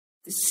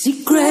The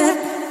secret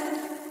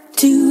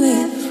to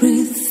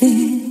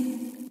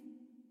everything.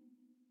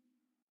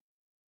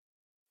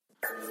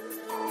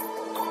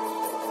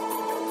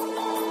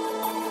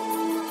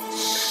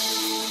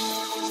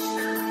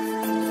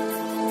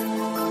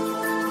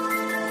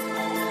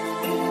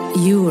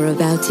 You are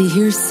about to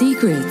hear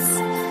secrets.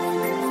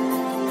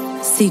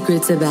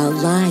 Secrets about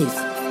life,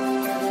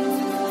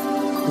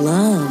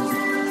 love,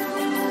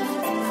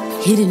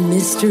 hidden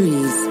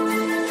mysteries,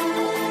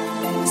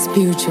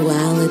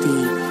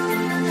 spirituality,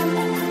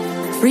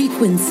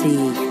 frequency,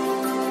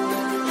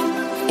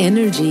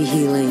 energy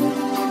healing,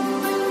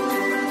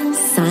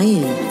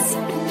 science,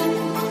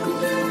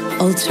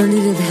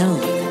 alternative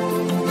health,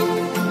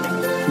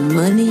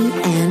 money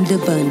and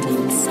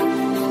abundance,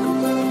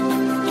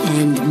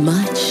 and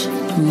much,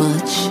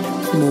 much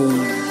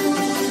more.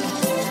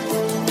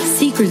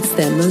 Secrets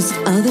that most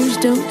others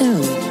don't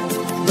know,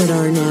 but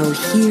are now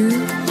here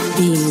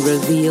being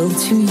revealed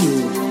to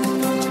you.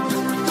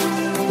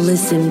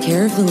 Listen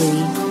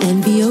carefully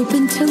and be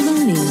open to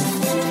learning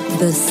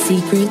the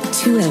secret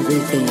to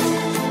everything.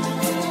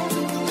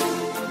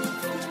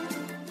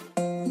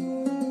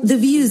 The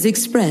views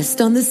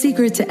expressed on The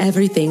Secret to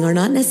Everything are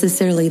not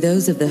necessarily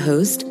those of the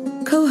host,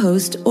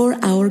 co-host, or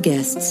our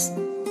guests.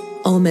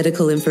 All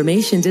medical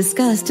information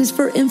discussed is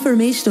for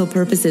informational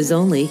purposes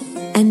only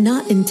and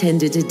not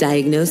intended to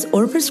diagnose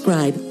or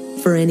prescribe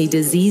for any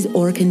disease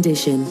or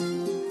condition.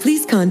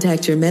 Please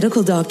contact your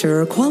medical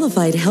doctor or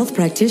qualified health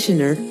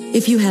practitioner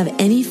if you have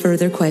any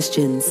further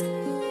questions.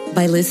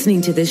 By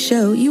listening to this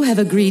show, you have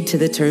agreed to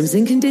the terms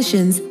and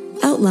conditions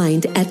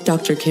outlined at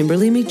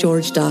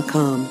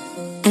drkimberlymcgeorge.com.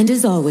 And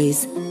as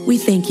always, we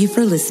thank you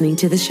for listening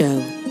to the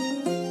show.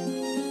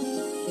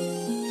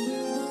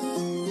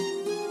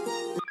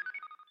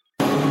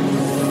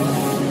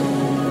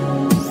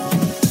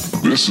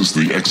 This is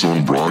the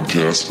X-Zone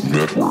Broadcast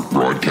Network,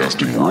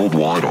 broadcasting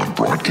worldwide on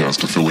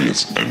broadcast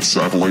affiliates and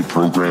satellite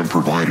program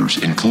providers,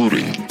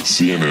 including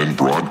CNN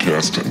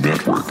Broadcast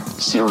Network,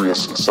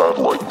 Sirius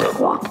Satellite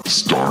Network,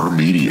 Star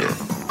Media,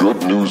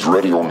 Good News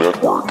Radio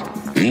Network,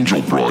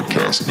 Angel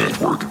Broadcast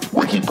Network,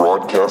 Wiki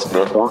Broadcast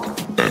Network,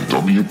 and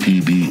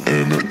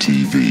WPBN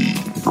TV.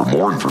 For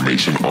more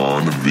information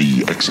on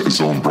the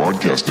X-Zone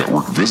Broadcast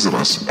Network, visit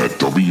us at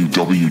www.xzbn.net.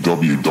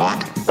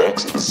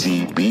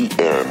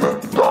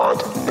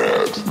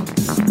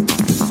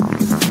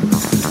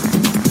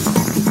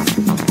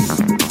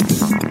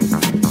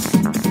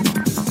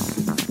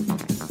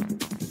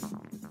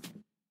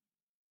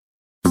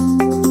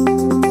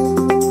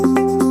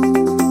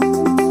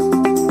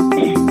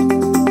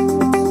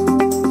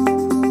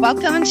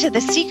 Welcome to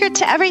The Secret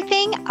to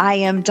Everything. I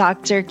am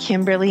Dr.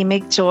 Kimberly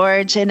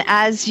McGeorge, and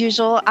as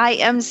usual, I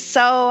am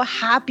so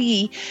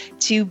happy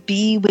to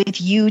be with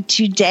you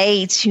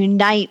today,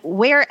 tonight,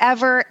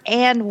 wherever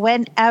and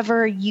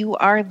whenever you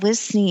are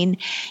listening.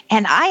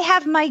 And I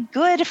have my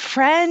good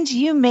friend,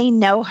 you may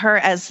know her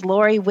as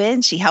Lori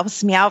Wynn. She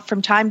helps me out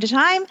from time to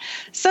time.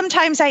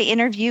 Sometimes I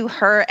interview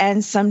her,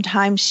 and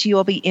sometimes she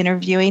will be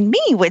interviewing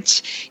me,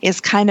 which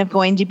is kind of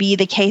going to be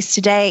the case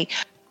today.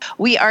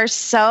 We are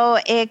so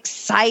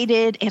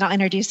excited, and I'll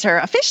introduce her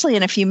officially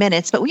in a few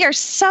minutes, but we are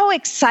so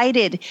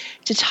excited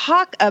to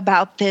talk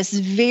about this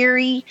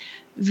very,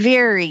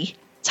 very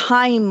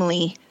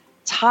timely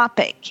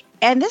topic.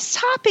 And this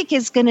topic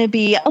is going to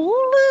be a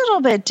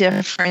little bit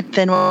different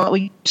than what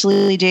we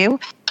usually do.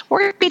 We're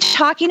going to be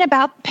talking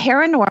about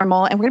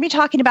paranormal, and we're going to be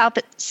talking about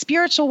the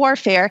spiritual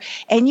warfare,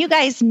 and you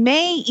guys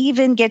may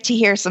even get to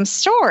hear some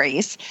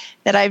stories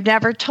that I've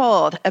never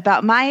told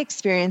about my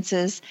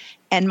experiences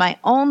and my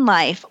own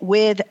life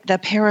with the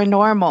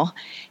paranormal.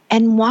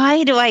 And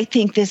why do I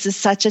think this is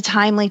such a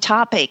timely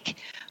topic?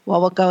 Well,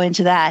 we'll go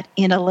into that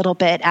in a little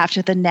bit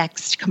after the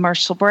next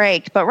commercial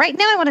break. But right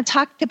now, I want to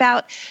talk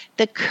about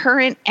the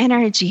current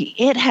energy.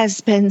 It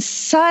has been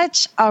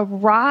such a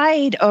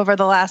ride over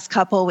the last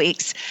couple of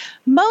weeks,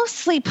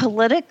 mostly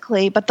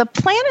politically, but the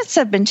planets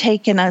have been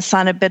taking us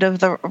on a bit of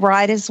the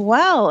ride as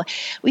well.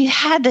 We've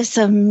had this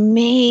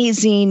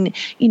amazing,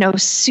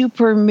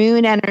 super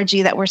moon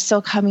energy that we're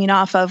still coming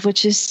off of,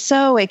 which is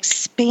so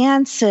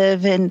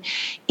expansive and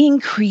in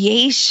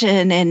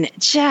creation and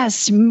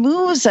just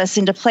moves us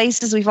into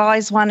places we've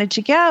always wanted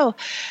to go.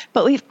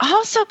 But we've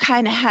also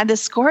kind of had the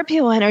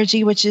Scorpio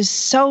energy, which is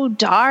so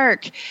dark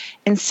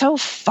and so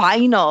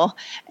final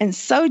and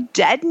so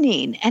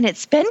deadening. And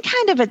it's been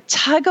kind of a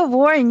tug of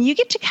war, and you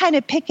get to kind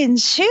of pick and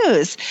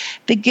choose.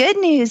 The good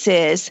news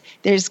is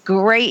there's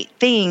great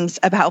things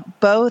about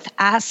both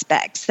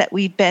aspects that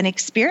we've been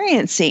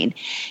experiencing.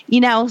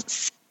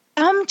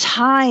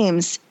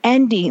 Sometimes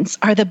endings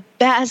are the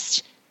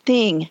best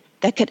thing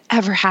that could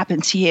ever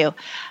happen to you.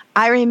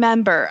 I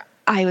remember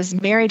I was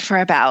married for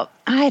about,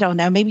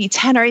 maybe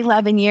 10 or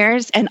 11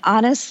 years. And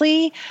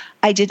honestly,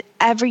 I did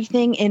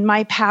everything in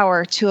my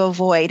power to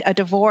avoid a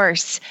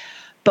divorce.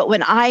 But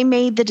when I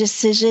made the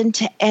decision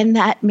to end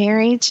that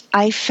marriage,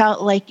 I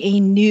felt like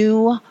a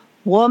new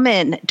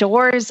woman,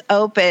 doors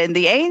open,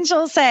 the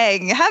angels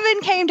sang,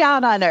 heaven came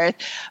down on earth.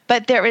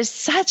 But there is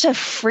such a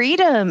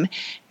freedom.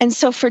 And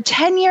so for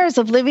 10 years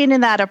of living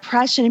in that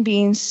oppression and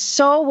being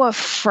so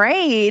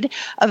afraid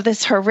of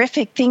this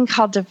horrific thing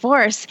called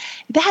divorce,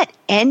 that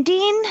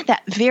ending,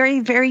 that very,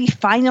 very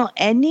final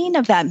ending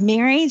of that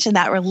marriage and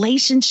that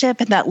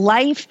relationship and that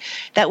life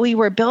that we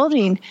were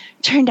building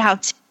turned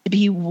out to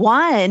be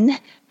one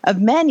of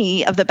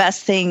many of the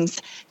best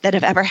things that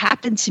have ever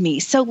happened to me.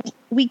 So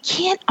we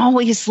can't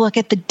always look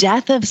at the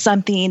death of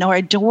something or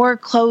a door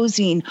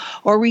closing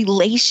or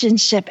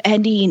relationship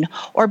ending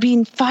or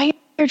being fired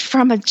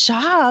from a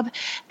job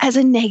as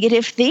a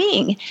negative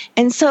thing.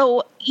 And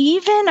so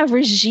even a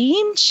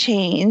regime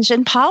change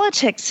in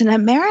politics in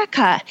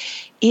America,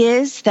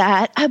 is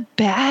that a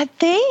bad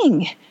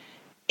thing?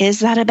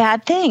 Is that a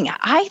bad thing?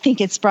 I think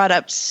it's brought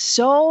up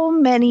so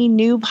many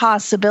new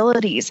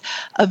possibilities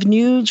of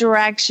new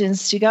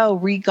directions to go,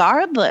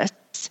 regardless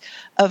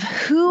of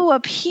who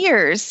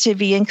appears to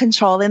be in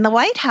control in the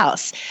White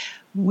House.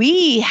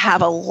 We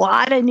have a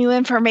lot of new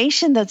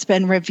information that's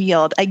been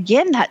revealed.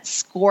 Again, that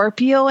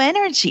Scorpio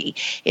energy.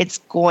 It's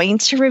going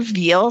to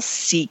reveal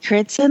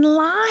secrets and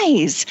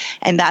lies.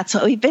 And that's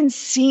what we've been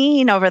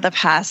seeing over the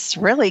past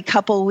really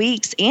couple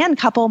weeks and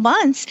couple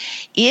months,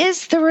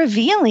 is the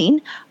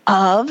revealing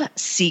of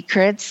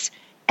secrets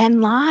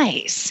and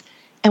lies.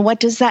 And what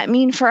does that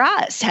mean for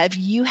us? Have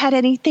you had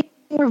anything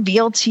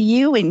revealed to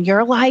you in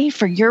your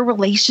life or your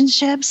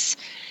relationships?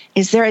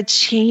 Is there a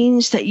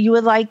change that you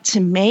would like to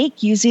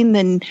make using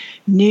the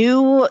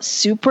new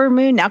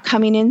supermoon, now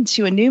coming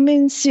into a new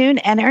moon soon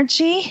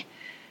energy?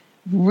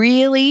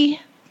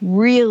 Really,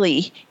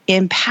 really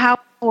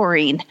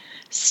empowering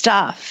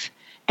stuff.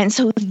 And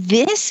so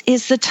this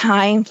is the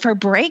time for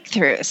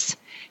breakthroughs.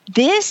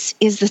 This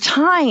is the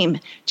time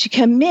to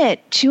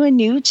commit to a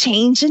new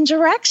change in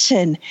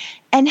direction.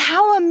 And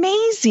how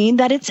amazing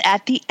that it's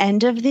at the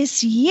end of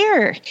this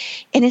year.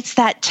 And it's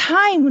that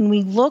time when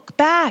we look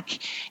back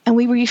and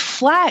we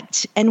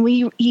reflect and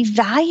we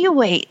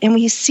evaluate and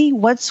we see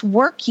what's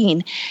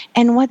working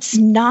and what's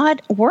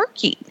not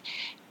working.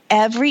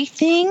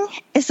 Everything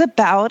is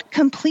about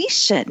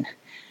completion.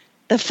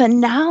 The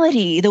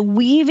finality, the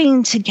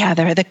weaving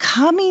together, the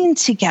coming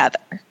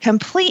together,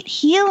 complete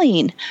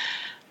healing.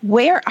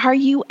 Where are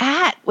you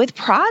at with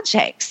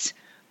projects?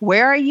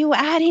 Where are you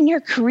at in your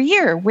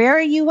career? Where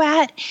are you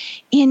at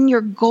in your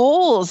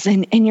goals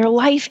and your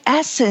life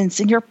essence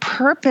and your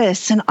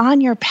purpose and on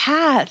your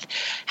path?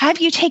 Have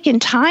you taken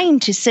time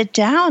to sit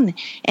down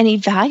and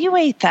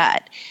evaluate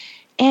that?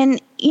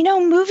 And,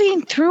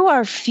 moving through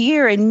our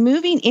fear and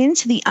moving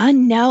into the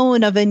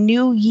unknown of a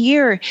new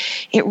year,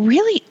 it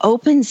really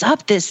opens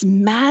up this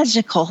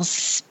magical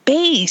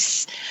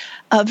space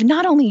of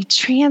not only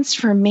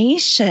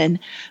transformation,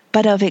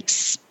 but of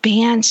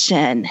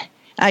expansion.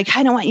 I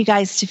kind of want you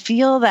guys to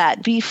feel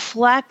that. Be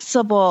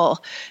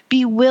flexible.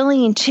 Be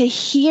willing to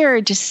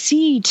hear, to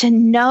see, to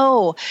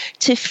know,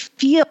 to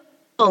feel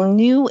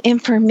new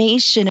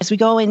information as we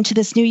go into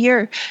this new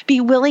year. Be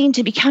willing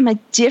to become a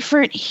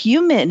different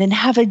human and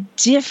have a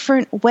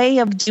different way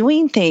of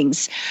doing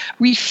things.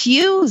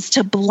 Refuse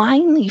to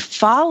blindly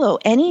follow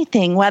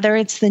anything, whether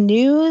it's the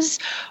news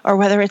or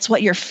whether it's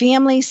what your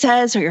family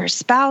says or your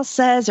spouse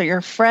says or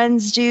your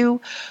friends do.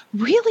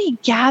 Really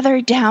gather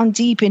down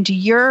deep into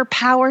your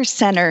power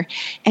center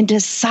and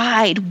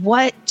decide,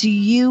 what do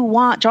you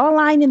want? Draw a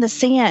line in the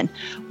sand.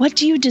 What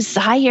do you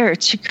desire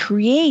to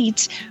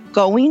create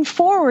going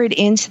forward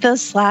into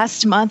this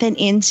last month and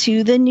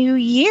into the new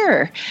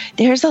year?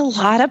 There's a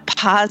lot of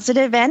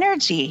positive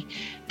energy.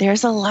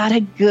 There's a lot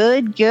of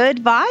good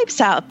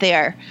vibes out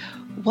there.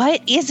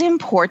 What is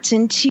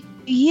important to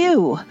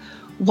you?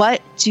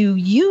 What do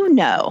you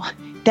know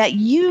that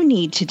you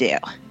need to do?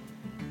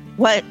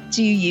 What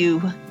do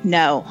you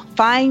know?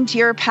 Find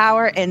your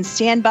power and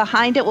stand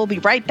behind it. We'll be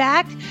right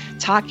back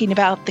talking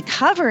about the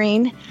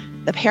covering,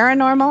 the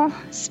paranormal,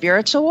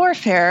 spiritual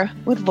warfare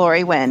with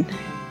Lori Wynn.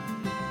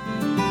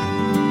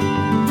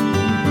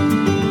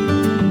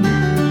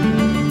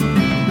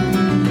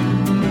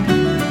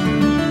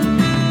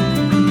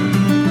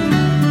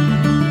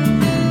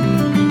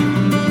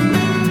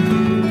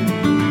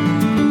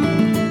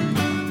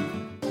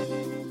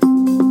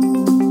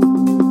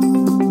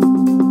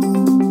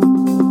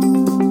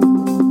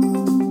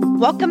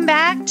 Welcome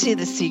back to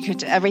The Secret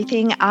to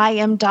Everything. I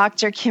am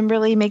Dr.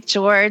 Kimberly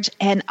McGeorge,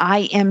 and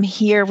I am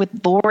here with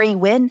Lori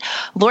Wynn.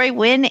 Lori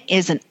Wynn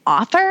is an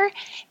author,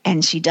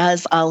 and she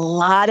does a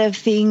lot of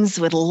things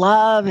with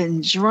love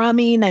and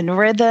drumming and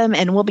rhythm,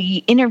 and we'll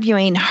be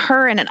interviewing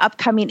her in an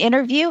upcoming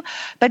interview.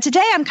 But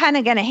today I'm kind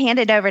of going to hand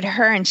it over to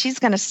her, and she's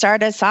going to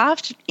start us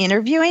off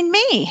interviewing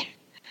me.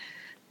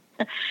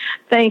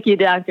 Thank you,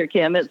 Dr.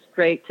 Kim. It's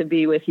great to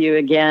be with you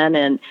again.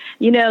 And,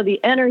 the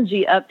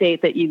energy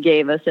update that you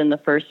gave us in the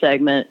first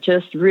segment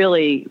just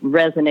really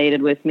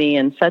resonated with me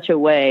in such a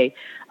way.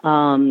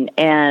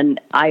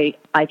 And I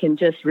can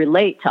just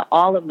relate to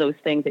all of those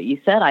things that you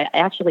said. I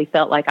actually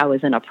felt like I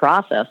was in a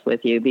process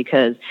with you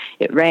because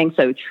it rang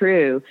so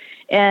true.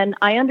 And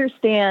I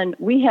understand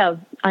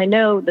I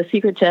know The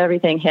Secret to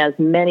Everything has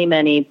many,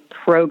 many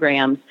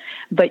programs,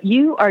 but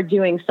you are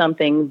doing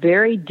something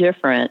very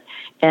different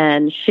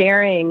and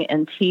sharing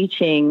and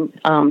teaching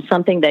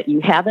something that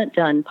you haven't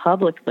done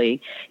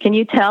publicly. Can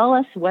you tell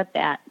us what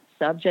that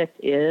subject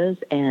is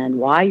and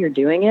why you're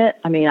doing it?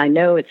 I mean, I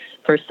know it's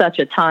for such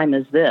a time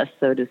as this,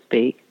 so to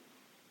speak.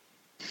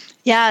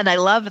 Yeah, and I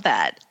love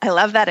that. I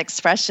love that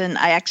expression.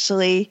 I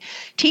actually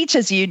teach,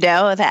 as you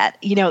know, that,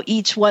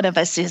 each one of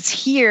us is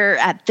here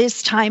at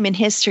this time in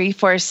history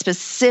for a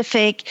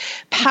specific,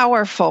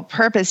 powerful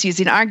purpose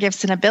using our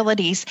gifts and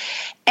abilities.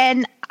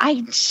 And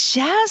I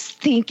just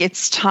think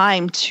it's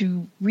time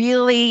to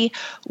really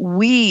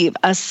weave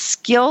a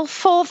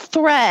skillful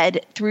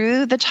thread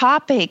through the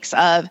topics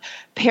of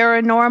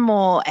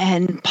paranormal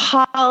and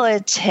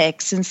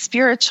politics and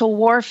spiritual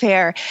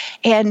warfare.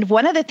 And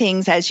one of the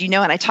things, as you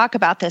know, and I talk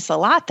about this a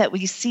lot, that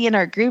we see in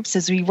our groups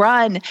is we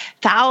run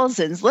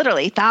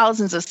literally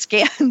thousands of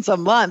scans a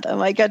month. Oh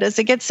my goodness,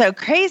 it gets so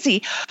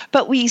crazy.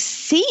 But we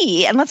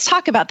see, and let's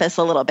talk about this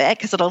a little bit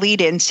because it'll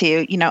lead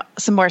into,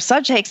 some more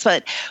subjects,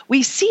 but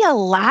we see a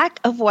lack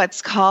of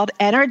what's called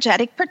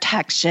energetic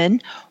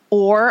protection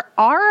or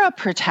aura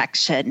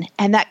protection.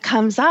 And that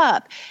comes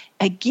up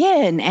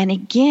again and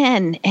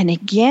again and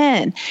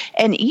again.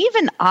 And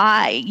even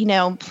I,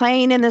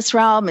 playing in this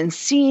realm and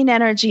seeing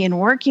energy and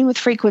working with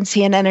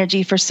frequency and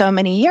energy for so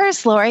many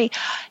years, Lori,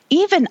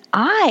 even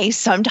I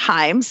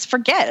sometimes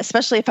forget,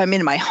 especially if I'm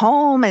in my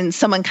home and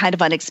someone kind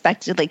of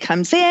unexpectedly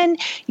comes in.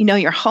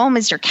 Your home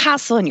is your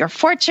castle and your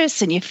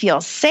fortress and you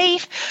feel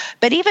safe.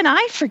 But even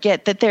I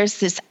forget that there's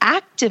this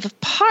active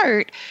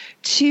part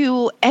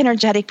to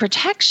energetic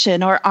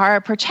protection or aura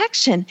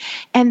protection,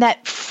 and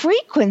that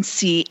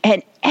frequency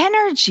and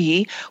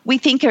energy we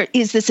think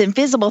is this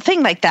invisible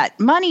thing, like that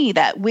money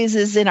that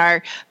whizzes in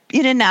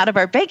and out of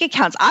our bank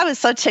accounts. I was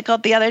so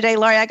tickled the other day,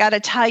 Lori, I got to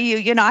tell you,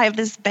 I have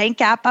this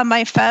bank app on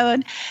my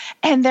phone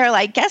and they're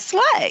like, guess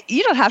what?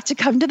 You don't have to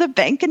come to the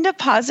bank and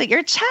deposit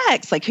your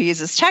checks. Like, who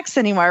uses checks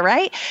anymore,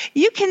 right?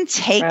 You can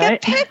take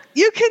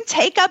you can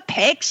take a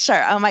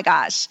picture. Oh my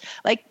gosh.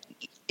 Like,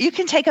 you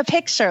can take a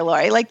picture,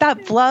 Lori. Like,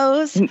 that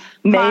blows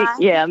make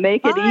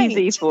it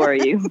easy for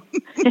you.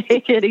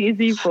 Make it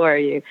easy for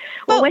you.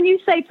 Well, when you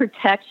say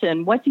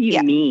protection, what do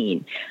you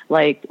mean?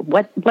 Like,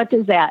 what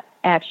does that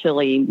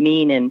actually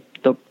mean in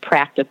the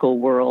practical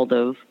world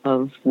of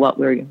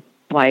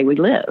why we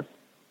live?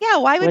 Yeah,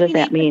 why would what does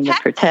that mean, the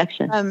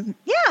protection?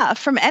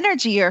 From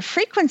energy or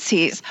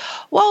frequencies.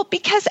 Well,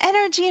 because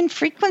energy and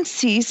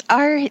frequencies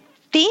are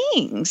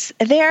things.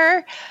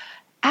 They're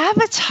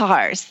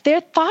avatars, they're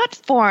thought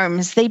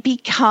forms, they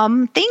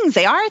become things,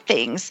 they are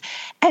things.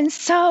 And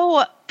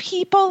so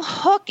people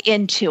hook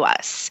into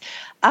us.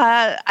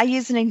 I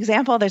use an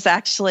example. There's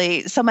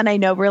actually someone I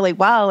know really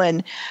well,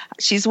 and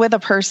she's with a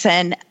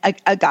person,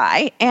 a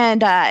guy.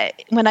 And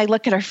when I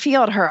look at her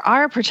field, her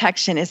aura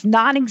protection is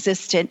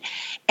non-existent.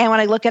 And when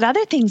I look at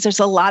other things, there's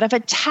a lot of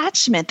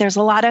attachment. There's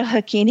a lot of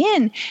hooking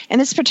in. And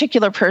this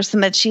particular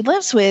person that she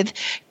lives with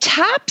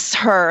taps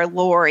her,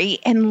 Lori,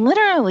 and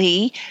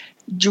literally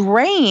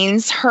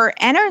drains her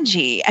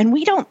energy. And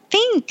we don't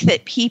think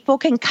that people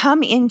can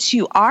come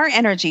into our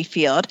energy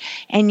field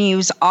and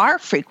use our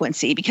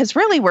frequency, because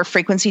really we're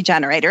frequency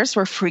generators,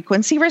 we're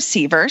frequency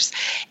receivers,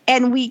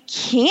 and we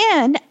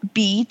can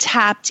be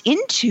tapped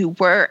into.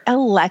 We're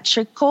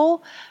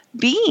electrical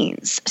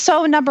beings.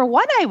 So number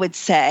one, I would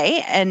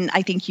say, and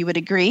I think you would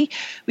agree,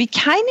 we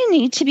kind of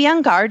need to be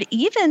on guard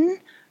even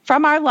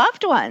from our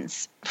loved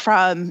ones,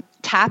 from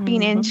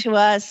tapping into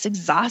us,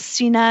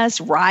 exhausting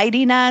us,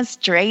 riding us,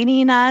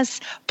 draining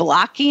us,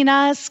 blocking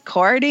us,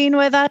 cording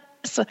with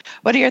us.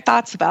 What are your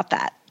thoughts about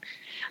that?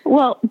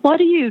 Well, what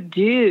do you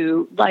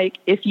do, like,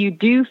 if you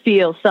do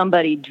feel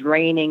somebody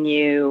draining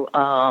you,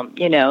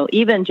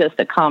 even just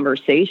a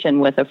conversation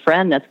with a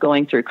friend that's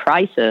going through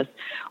crisis,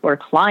 or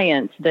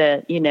clients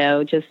that,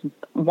 just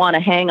want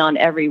to hang on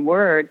every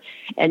word,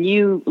 and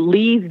you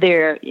leave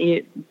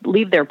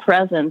their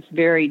presence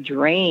very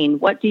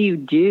drained? What do you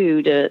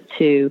do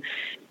to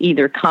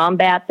either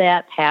combat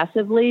that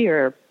passively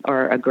or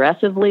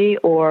aggressively,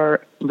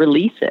 or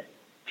release it?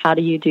 How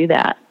do you do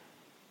that?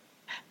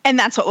 And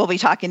that's what we'll be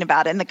talking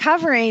about in the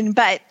covering.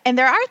 And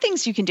there are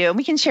things you can do, and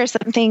we can share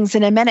some things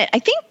in a minute. I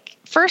think,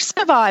 first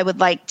of all, I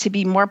would like to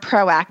be more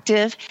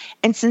proactive.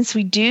 And since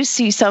we do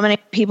see so many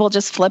people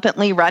just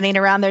flippantly running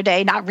around their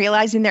day, not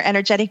realizing they're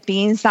energetic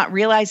beings, not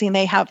realizing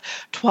they have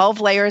 12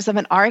 layers of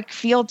an auric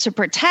field to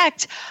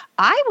protect,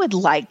 I would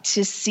like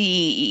to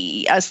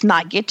see us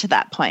not get to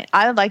that point.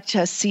 I would like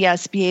to see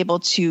us be able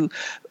to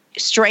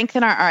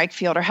strengthen our auric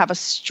field or have a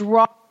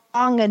strong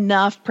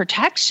enough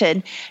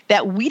protection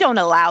that we don't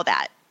allow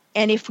that.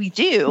 And if we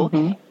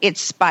do,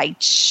 it's by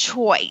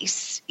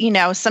choice.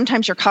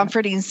 Sometimes you're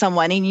comforting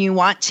someone and you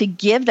want to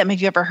give them. Have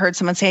you ever heard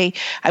someone say,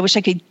 I wish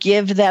I could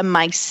give them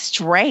my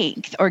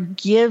strength, or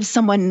give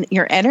someone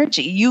your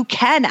energy? You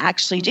can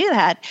actually do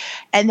that.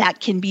 And that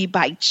can be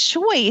by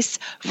choice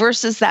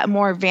versus that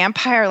more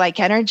vampire-like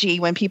energy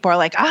when people are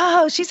like,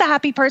 oh, she's a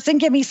happy person,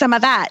 give me some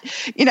of that.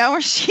 Or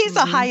she's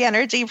a high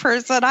energy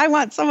person, I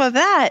want some of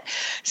that.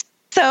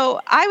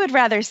 So I would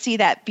rather see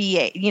that be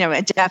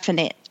a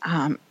definite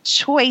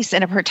choice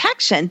and a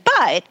protection.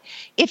 But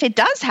if it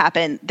does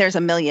happen, there's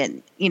a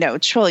million,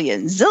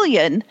 trillion,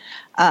 zillion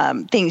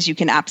things you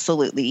can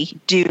absolutely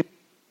do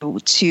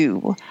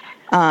to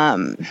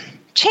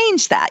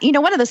change that.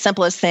 One of the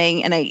simplest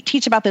thing, and I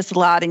teach about this a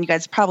lot, and you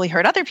guys probably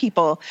heard other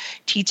people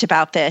teach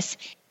about this,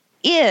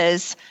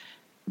 is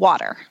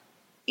water.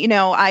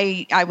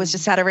 I was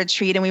just at a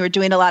retreat and we were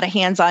doing a lot of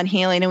hands-on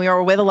healing, and we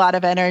were with a lot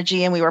of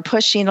energy, and we were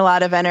pushing a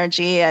lot of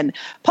energy and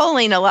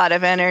pulling a lot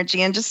of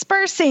energy and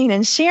dispersing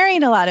and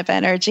sharing a lot of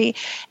energy.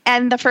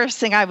 And the first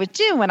thing I would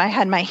do when I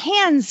had my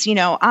hands,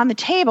 on the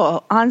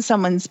table, on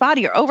someone's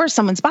body or over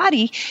someone's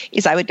body,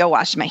 is I would go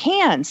wash my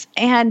hands.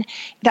 And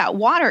that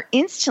water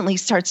instantly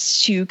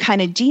starts to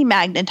kind of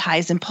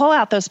demagnetize and pull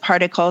out those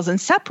particles and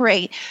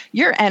separate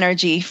your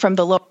energy from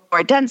the lower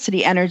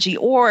density energy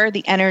or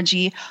the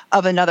energy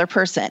of another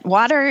person.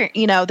 Water,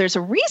 there's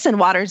a reason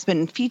water's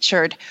been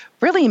featured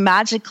really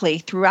magically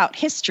throughout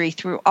history,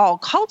 through all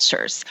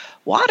cultures.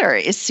 Water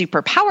is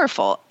super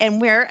powerful,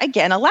 and we're,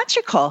 again,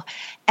 electrical.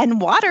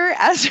 And water,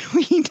 as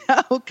we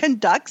know,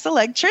 conducts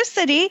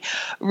electricity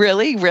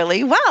really,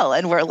 really well.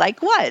 And we're like,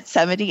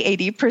 70,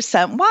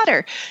 80%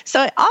 water.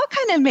 So it all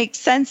kind of makes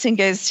sense and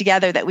goes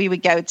together that we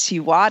would go to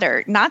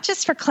water, not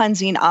just for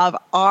cleansing of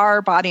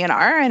our body and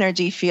our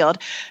energy field,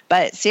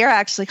 but Sarah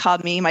actually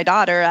called me, my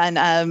daughter,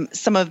 on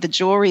some of the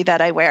jewelry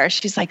that I wear.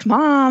 She's like,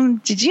 Mom,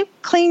 did you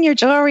clean your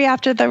jewelry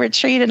after the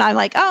retreat? And I'm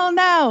like, oh,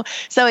 no.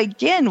 So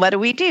again, what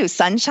do?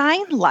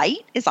 Sunshine,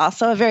 light is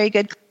also a very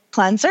good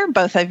cleanser,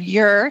 both of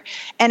your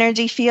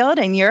energy field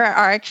and your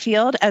auric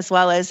field, as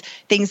well as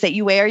things that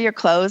you wear, your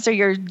clothes or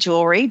your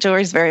jewelry.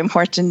 Jewelry is very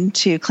important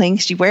to clean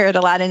because you wear it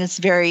a lot and it's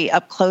very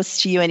up close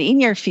to you and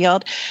in your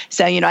field.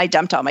 So, I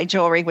dumped all my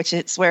jewelry, which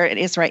is where it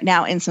is right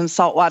now, in some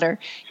salt water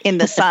in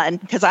the sun,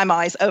 because I'm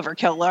always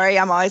overkill, Lori.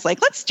 I'm always like,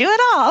 let's do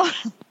it all.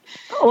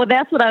 Well,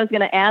 that's what I was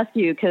going to ask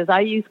you, because I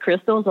use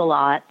crystals a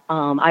lot.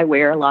 I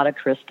wear a lot of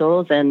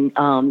crystals. And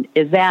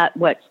is that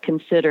what's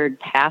considered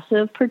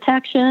passive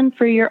protection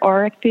for your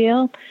auric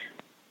field?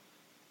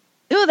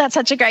 Ooh, that's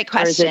such a great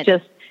question. Or is it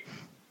just...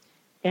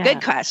 Yeah.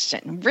 Good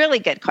question. Really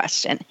good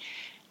question.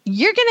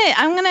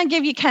 I'm going to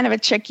give you kind of a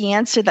tricky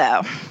answer,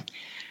 though.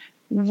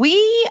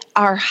 We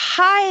are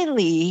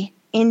highly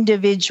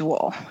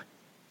individual,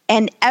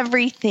 and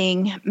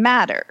everything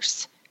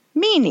matters.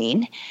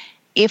 Meaning,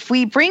 if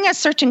we bring a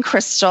certain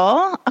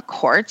crystal, a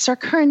quartz or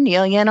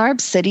carnelian or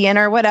obsidian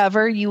or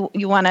whatever you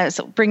want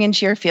to bring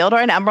into your field, or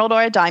an emerald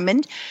or a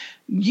diamond,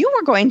 you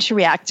are going to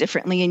react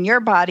differently in your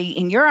body,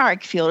 in your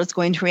auric field is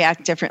going to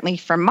react differently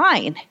from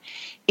mine.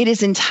 It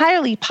is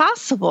entirely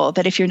possible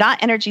that if you're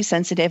not energy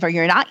sensitive or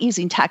you're not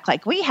using tech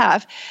like we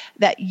have,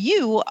 that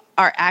you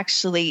are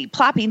actually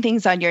plopping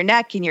things on your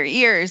neck and your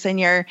ears and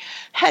your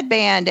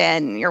headband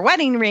and your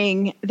wedding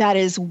ring that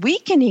is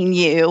weakening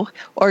you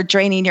or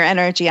draining your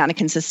energy on a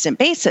consistent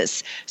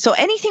basis. So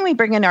anything we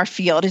bring in our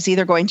field is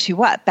either going to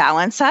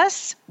balance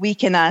us,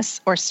 weaken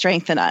us, or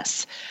strengthen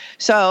us.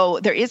 So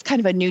there is kind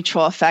of a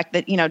neutral effect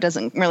that,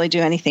 doesn't really do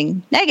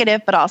anything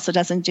negative, but also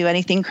doesn't do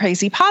anything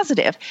crazy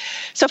positive.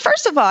 So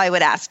first of all, I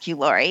would ask you,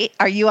 Lori,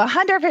 are you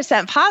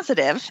 100%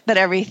 positive that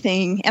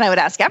everything, and I would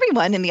ask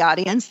everyone in the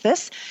audience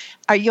this,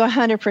 are you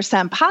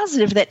 100%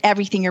 positive that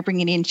everything you're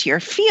bringing into your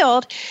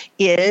field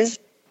is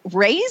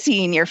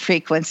raising your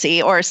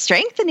frequency or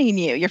strengthening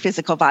you, your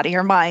physical body,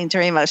 your mind,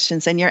 your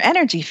emotions, and your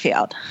energy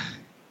field?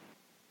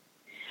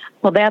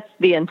 Well, that's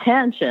the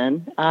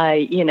intention.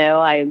 I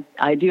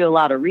do a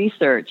lot of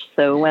research.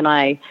 So when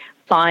I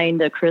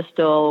find a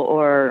crystal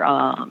or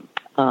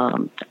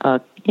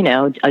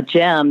a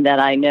gem that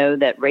I know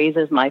that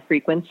raises my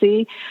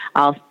frequency,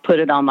 I'll put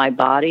it on my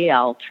body.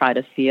 I'll try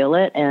to feel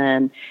it,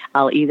 and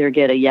I'll either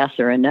get a yes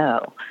or a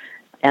no.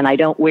 And I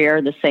don't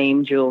wear the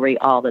same jewelry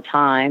all the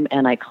time,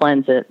 and I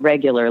cleanse it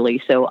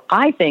regularly. So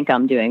I think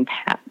I'm doing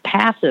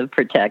passive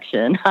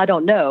protection. I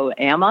don't know.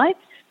 Am I?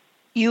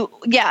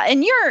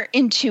 And you're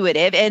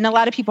intuitive, and a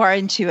lot of people are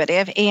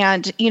intuitive.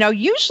 And,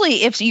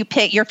 usually if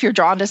you're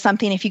drawn to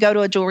something, if you go to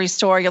a jewelry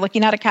store, you're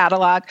looking at a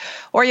catalog,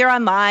 or you're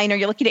online, or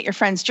you're looking at your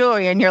friend's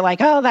jewelry and you're like,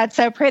 oh, that's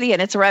so pretty,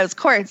 and it's rose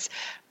quartz.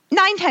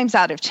 9 times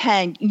out of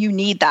 10, you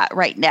need that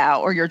right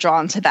now, or you're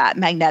drawn to that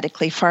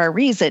magnetically for a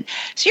reason.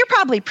 So you're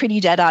probably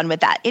pretty dead on with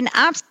that. And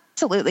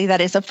absolutely,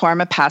 that is a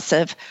form of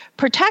passive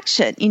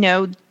protection.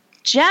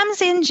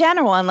 Gems in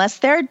general, unless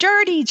they're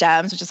dirty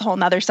gems, which is a whole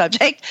nother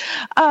subject,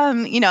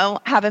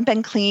 haven't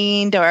been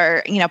cleaned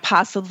or,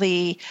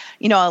 possibly,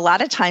 a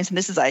lot of times, and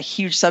this is a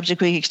huge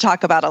subject we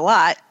talk about a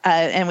lot,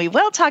 and we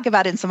will talk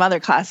about in some other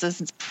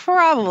classes. It's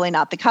probably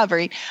not the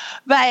covering,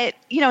 but,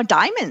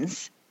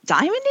 diamonds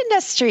diamond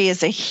industry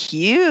is a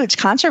huge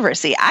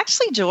controversy.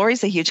 Actually, jewelry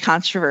is a huge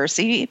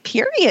controversy,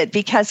 period,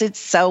 because it's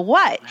so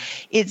what?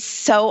 It's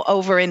so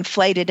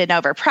overinflated and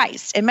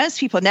overpriced. And most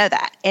people know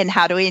that. And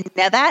how do we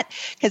know that?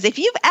 Because if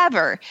you've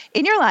ever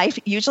in your life,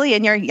 usually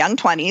in your young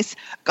 20s,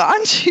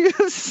 gone to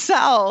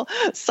sell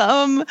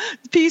some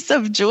piece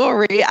of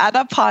jewelry at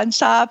a pawn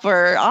shop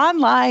or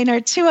online or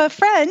to a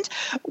friend,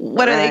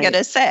 what are they going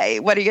to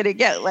say? What are you going to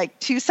get? Like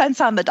 2 cents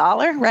on the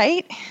dollar,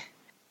 right?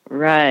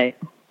 Right.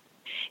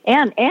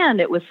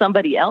 And it was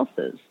somebody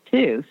else's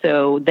too.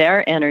 So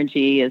their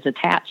energy is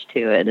attached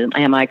to it.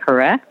 Am I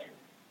correct?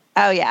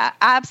 Oh, yeah,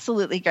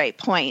 absolutely. Great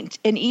point.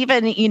 And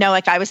even,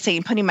 like I was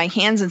saying, putting my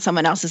hands in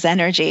someone else's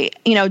energy,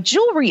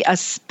 jewelry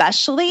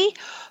especially,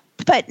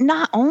 but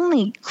not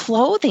only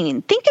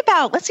clothing.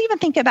 Let's even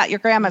think about your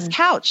grandma's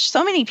couch.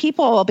 So many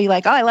people will be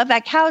like, oh, I love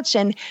that couch.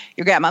 And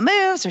your grandma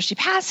moves or she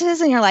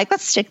passes and you're like,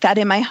 let's stick that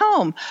in my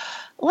home.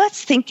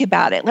 Let's think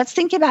about it. Let's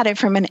think about it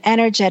from an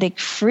energetic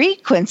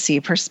frequency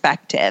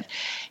perspective.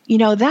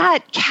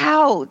 That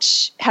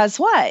couch has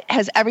what?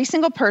 Has every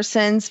single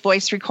person's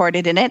voice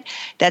recorded in it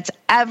that's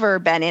ever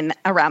been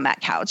around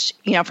that couch,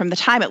 from the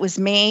time it was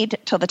made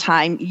till the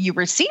time you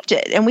received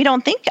it. And we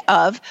don't think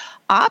of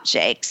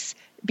objects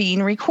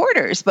being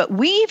recorders, but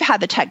we've had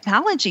the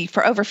technology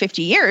for over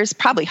 50 years,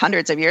 probably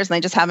hundreds of years, and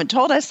they just haven't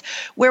told us,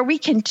 where we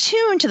can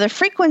tune to the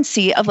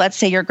frequency of, let's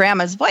say, your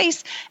grandma's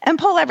voice and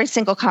pull every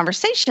single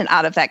conversation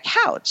out of that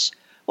couch.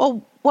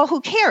 Well, who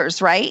cares,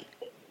 right?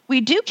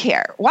 We do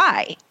care.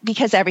 Why?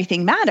 Because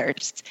everything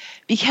matters.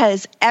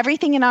 Because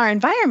everything in our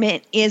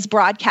environment is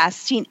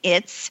broadcasting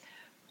its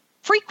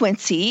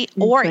frequency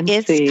or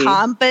its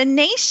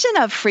combination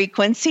of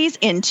frequencies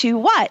into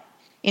what?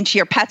 Into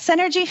your pet's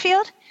energy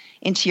field?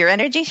 Into your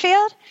energy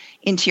field,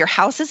 into your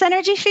house's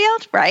energy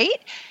field,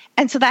 right?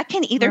 And so that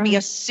can either be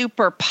a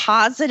super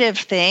positive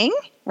thing,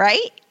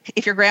 right?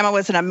 If your grandma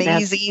was an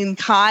amazing,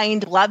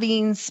 kind,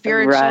 loving,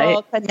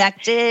 spiritual,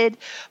 connected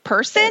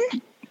person,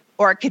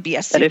 or it could be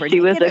a super But if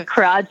she was a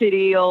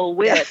crotchety old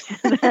witch,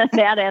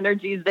 that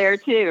energy's there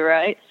too,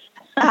 right?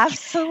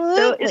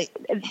 Absolutely.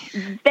 So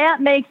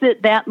that makes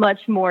it that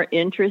much more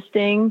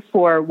interesting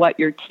for what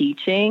you're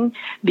teaching,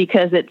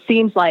 because it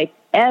seems like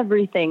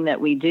everything that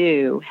we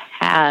do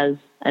has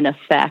an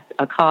effect,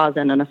 a cause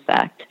and an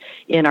effect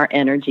in our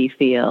energy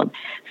field.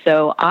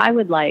 So I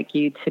would like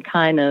you to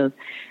kind of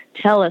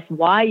tell us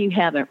why you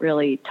haven't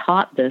really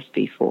taught this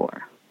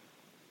before.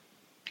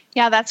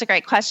 Yeah, that's a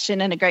great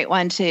question and a great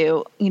one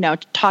to,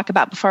 talk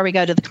about before we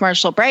go to the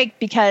commercial break,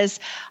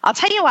 because I'll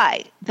tell you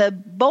why. The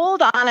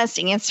bold, honest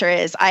answer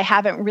is I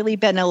haven't really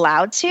been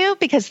allowed to,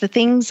 because the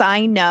things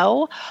I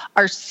know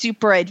are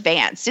super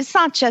advanced. It's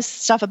not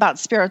just stuff about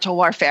spiritual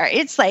warfare.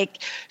 It's like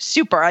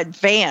super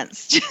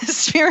advanced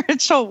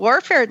spiritual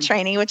warfare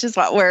training, which is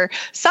what we're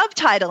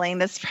subtitling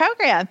this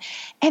program.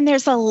 And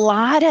there's a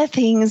lot of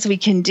things we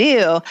can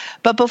do.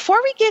 But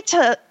before we get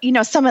to,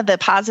 some of the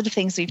positive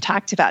things we've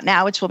talked about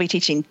now, which we'll be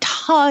teaching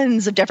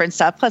tons of different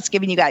stuff, plus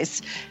giving you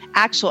guys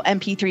actual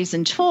MP3s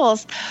and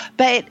tools.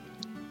 But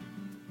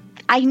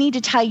I need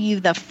to tell you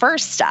the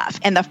first stuff.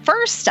 And the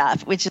first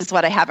stuff, which is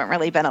what I haven't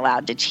really been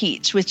allowed to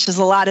teach, which is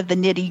a lot of the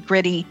nitty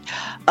gritty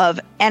of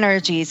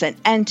energies and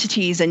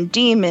entities and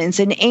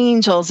demons and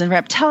angels and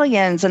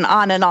reptilians and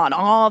on,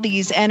 all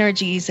these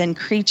energies and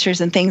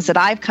creatures and things that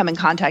I've come in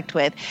contact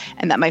with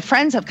and that my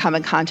friends have come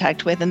in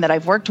contact with and that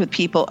I've worked with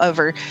people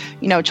over,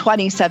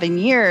 27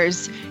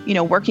 years,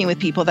 working with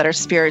people that are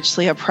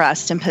spiritually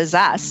oppressed and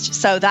possessed.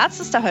 So that's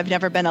the stuff I've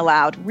never been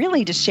allowed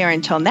really to share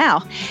until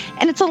now.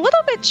 And it's a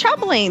little bit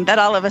troubling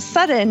that all of a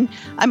sudden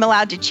I'm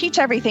allowed to teach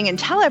everything and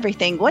tell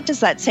everything. What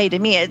does that say to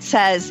me? It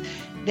says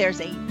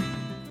there's a...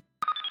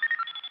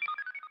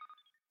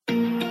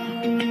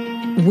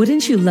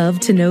 Wouldn't you love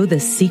to know the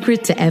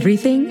secret to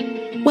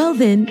everything? Well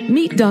then,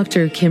 meet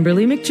Dr.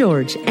 Kimberly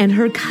McGeorge and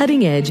her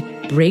cutting-edge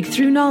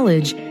breakthrough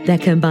knowledge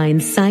that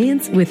combines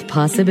science with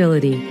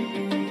possibility.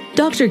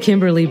 Dr.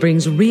 Kimberly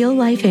brings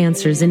real-life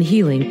answers and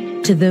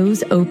healing to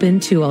those open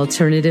to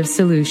alternative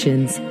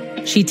solutions.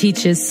 She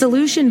teaches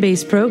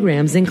solution-based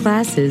programs and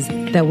classes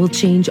that will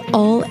change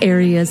all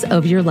areas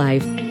of your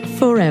life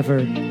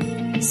forever.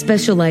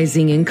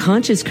 Specializing in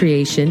conscious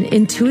creation,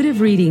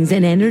 intuitive readings,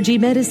 and energy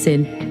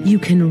medicine, you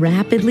can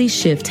rapidly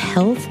shift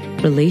health,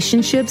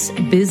 relationships,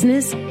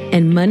 business,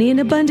 and money in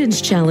abundance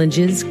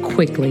challenges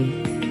quickly.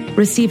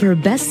 Receive her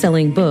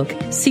best-selling book,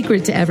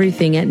 Secret to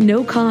Everything, at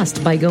no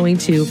cost by going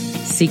to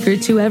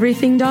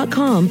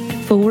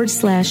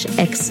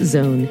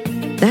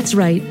secrettoeverything.com/X-Zone. That's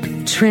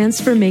right.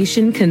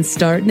 Transformation can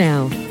start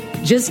now.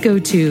 Just go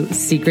to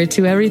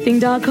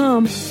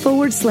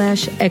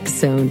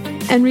secrettoeverything.com/X-Zone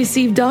and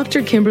receive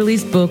Dr.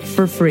 Kimberly's book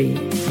for free.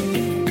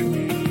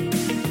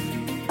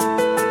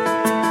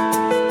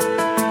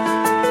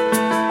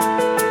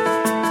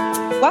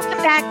 Welcome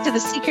back to The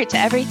Secret to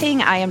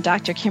Everything. I am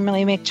Dr.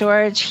 Kimberly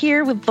McGeorge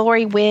here with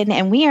Lori Wynn,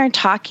 and we are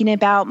talking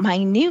about my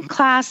new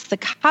class, The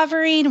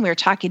Covering. We're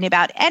talking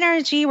about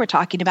energy. We're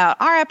talking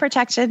about aura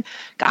protection.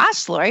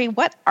 Gosh, Lori,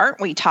 what aren't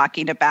we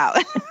talking about?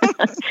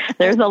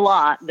 There's a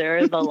lot. There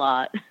is a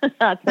lot.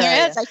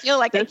 There is. I feel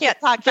like I can't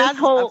talk fast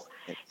enough.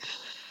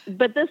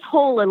 But this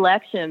whole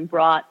election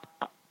brought,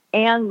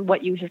 and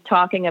what you were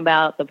talking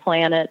about, the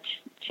planet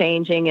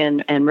changing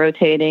and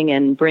rotating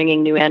and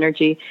bringing new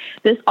energy,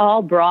 this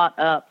all brought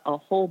up a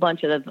whole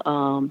bunch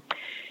of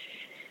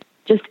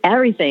just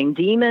everything,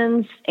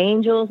 demons,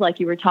 angels, like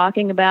you were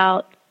talking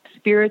about,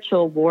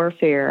 spiritual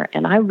warfare.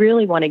 And I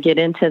really want to get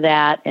into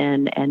that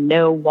and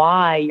know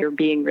why you're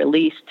being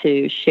released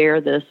to share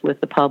this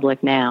with the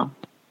public now.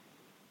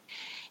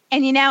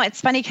 And it's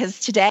funny because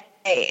today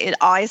it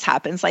always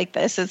happens like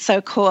this. It's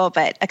so cool.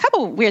 But a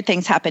couple of weird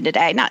things happened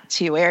today. Not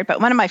too weird, but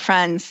one of my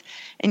friends,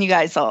 and you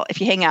guys will, if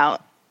you hang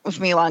out with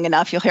me long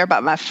enough, you'll hear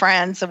about my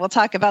friends, and we'll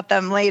talk about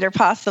them later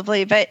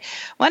possibly. But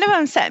one of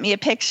them sent me a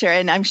picture,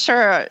 and I'm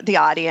sure the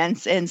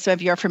audience and some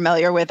of you are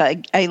familiar with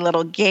a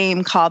little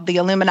game called the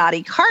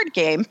Illuminati card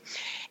game.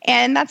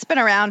 And that's been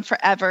around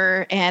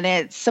forever. And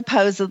it's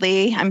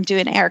supposedly, I'm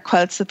doing air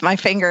quotes with my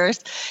fingers,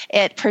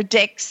 it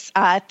predicts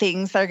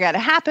things that are going to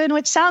happen,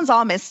 which sounds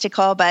all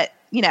mystical, but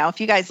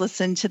if you guys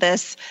listen to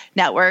this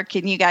network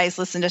and you guys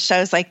listen to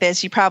shows like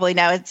this, you probably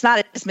know it's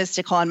not as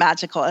mystical and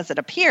magical as it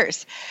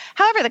appears.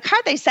 However, the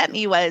card they sent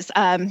me was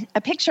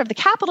a picture of the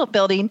Capitol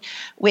building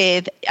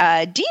with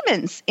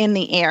demons in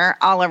the air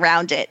all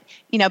around it,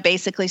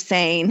 basically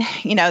saying,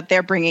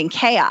 they're bringing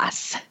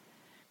chaos.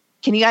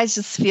 Can you guys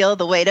just feel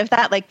the weight of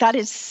that? Like, that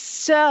is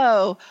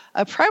so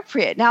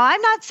appropriate. Now, I'm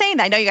not saying,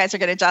 I know you guys are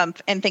going to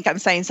jump and think I'm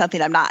saying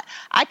something I'm not.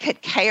 I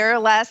could care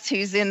less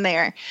who's in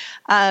there.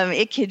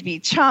 It could be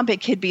Trump.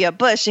 It could be a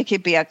Bush. It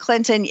could be a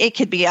Clinton. It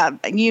could be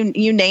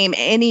you name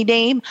any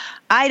name.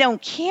 I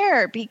don't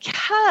care,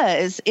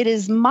 because it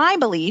is my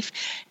belief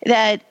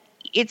that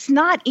it's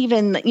not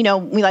even,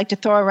 we like to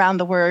throw around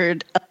the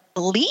word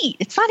elite.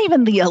 It's not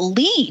even the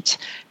elite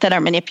that are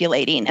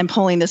manipulating and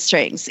pulling the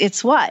strings.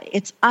 It's what?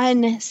 It's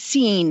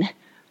unseen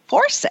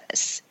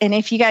forces. And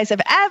if you guys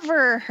have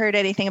ever heard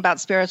anything about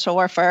spiritual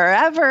warfare, or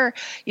ever,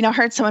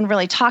 heard someone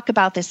really talk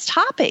about this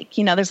topic,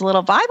 there's a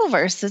little Bible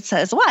verse that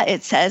says what?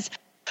 It says,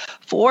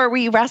 "For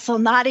we wrestle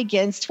not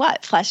against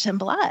what? Flesh and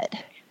blood,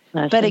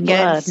 but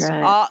against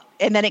all,"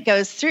 and then it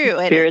goes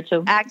through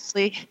spiritual.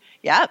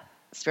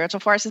 Spiritual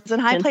forces in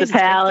high places,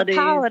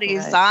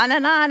 principalities, right. On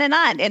and on and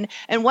on.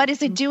 And what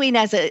is it doing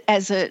as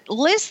it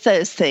lists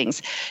those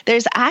things?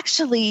 There's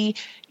actually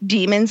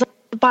demons,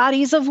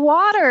 bodies of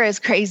water, as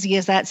crazy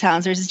as that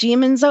sounds. There's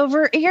demons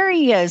over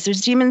areas.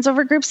 There's demons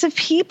over groups of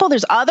people.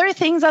 There's other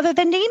things other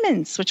than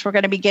demons, which we're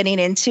going to be getting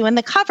into in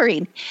the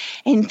covering.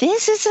 And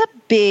this is a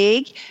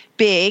big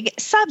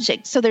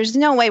subject. So there's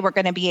no way we're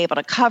going to be able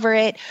to cover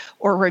it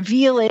or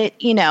reveal it,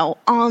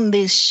 on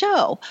this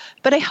show.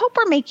 But I hope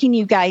we're making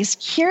you guys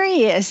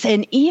curious.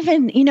 And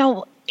even,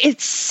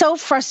 it's so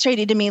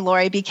frustrating to me,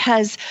 Lori,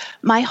 because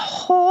my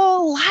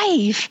whole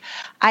life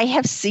I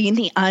have seen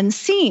the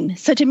unseen.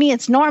 So to me,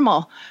 it's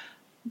normal.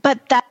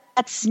 But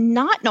that's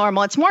not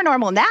normal. It's more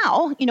normal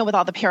now, with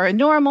all the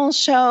paranormal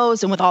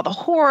shows and with all the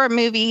horror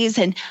movies.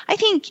 And I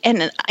think,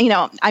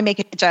 I make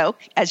a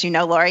joke, as you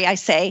know, Lori, I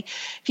say,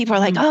 people are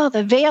like, oh,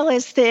 the veil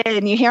is thin.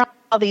 And you hear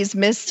all these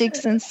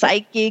mystics and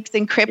psychics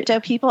and crypto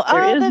people.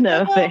 There is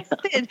no veil.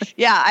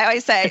 Yeah, I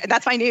always say,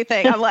 that's my new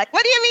thing. I'm like,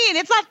 what do you mean?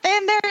 It's not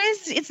thin.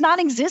 It's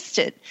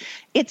non-existent.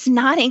 It's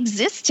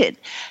non-existent,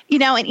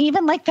 and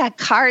even like that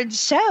card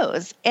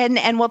shows, and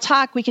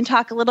we can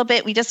talk a little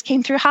bit. We just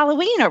came through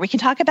Halloween, or we can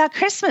talk about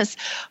Christmas,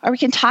 or we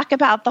can talk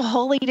about the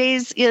holy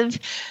days of,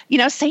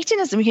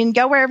 Satanism. We can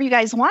go wherever you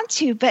guys want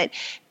to, but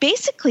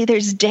basically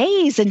there's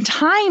days and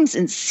times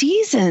and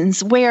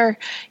seasons where,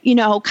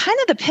 kind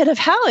of the pit of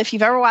hell. If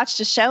you've ever watched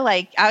a show,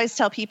 like I always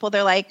tell people,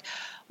 they're like,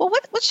 well,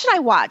 what should I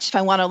watch if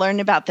I want to learn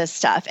about this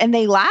stuff? And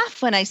they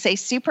laugh when I say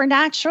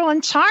Supernatural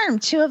and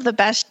Charmed, two of the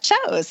best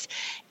shows.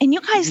 And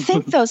you guys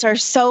think those are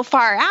so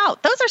far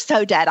out. Those are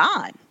so dead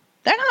on.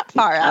 They're not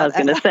far out. I was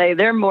going to say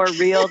they're more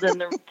real than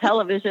the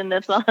television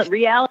that's on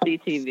reality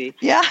TV.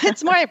 Yeah,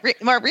 it's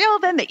more real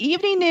than the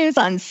evening news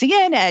on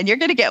CNN. You're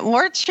going to get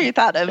more truth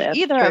out of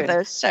either of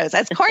those shows,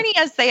 as corny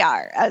as they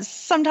are, as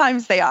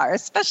sometimes they are,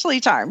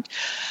 especially Charmed.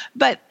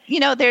 But,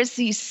 there's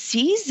these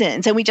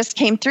seasons, and we just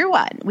came through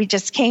one. We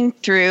just came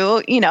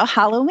through,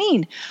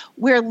 Halloween,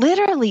 where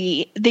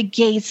literally the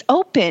gates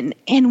open,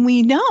 and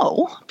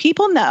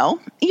people know,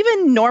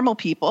 even normal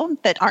people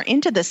that aren't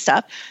into this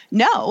stuff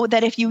know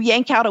that if you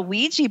yank out a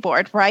Ouija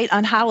board, right,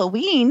 on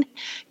Halloween,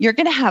 you're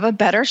going to have a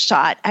better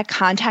shot at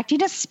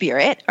contacting a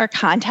spirit or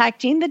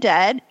contacting the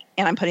dead,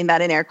 and I'm putting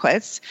that in air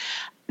quotes,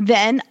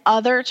 than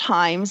other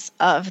times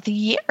of the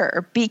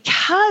year,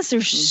 because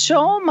there's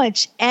so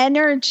much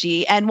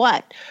energy and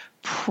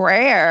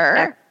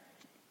prayer,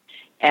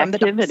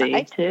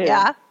 activity too.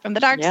 Yeah, from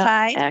the dark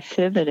side.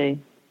 Activity.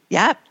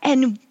 Yeah,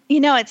 and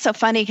It's so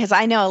funny because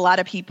I know a lot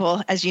of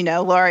people, as you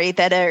know, Lori,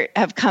 that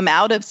have come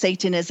out of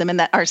Satanism and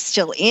that are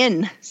still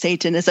in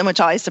Satanism, which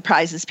always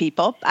surprises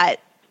people. But,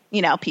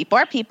 people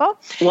are people.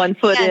 1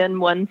 foot in,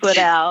 1 foot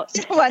out.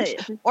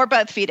 Or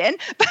both feet in.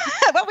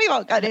 But we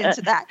won't go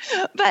into that.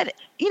 But,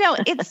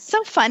 it's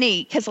so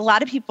funny because a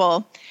lot of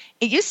people,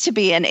 it used to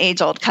be an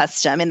age-old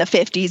custom in the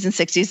 50s and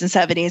 60s and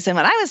 70s. And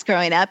when I was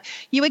growing up,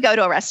 you would go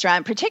to a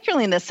restaurant,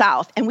 particularly in the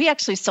South, and we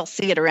actually still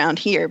see it around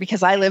here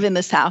because I live in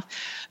the South.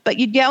 But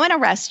you'd go in a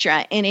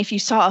restaurant, and if you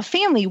saw a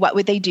family, what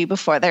would they do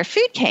before their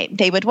food came?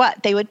 They would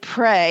what? They would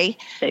pray.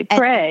 They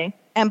pray.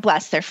 And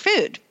bless their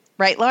food.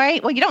 Right, Lori?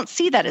 Well, you don't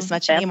see that as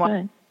much anymore.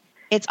 Right.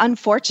 It's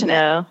unfortunate.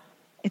 No.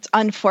 It's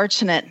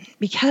unfortunate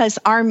because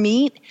our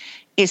meat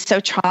is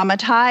so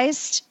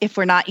traumatized. If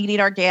we're not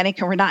eating organic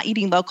and we're not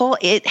eating local,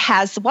 it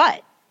has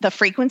what? The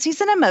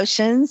frequencies and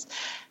emotions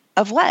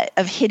of what?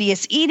 Of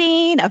hideous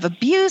eating, of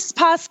abuse,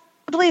 possibly.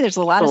 There's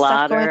a lot of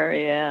stuff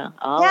going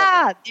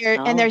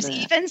on. There's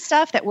even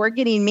stuff that we're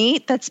getting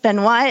meat that's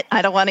been what?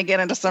 I don't want to get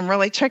into some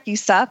really tricky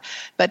stuff,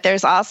 but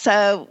there's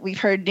also, we've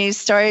heard news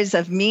stories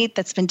of meat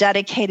that's been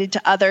dedicated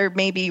to other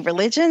maybe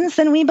religions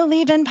than we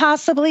believe in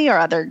possibly, or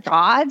other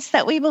gods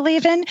that we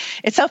believe in.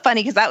 It's so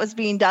funny because that was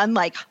being done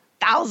like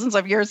thousands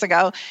of years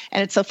ago.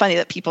 And it's so funny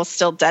that people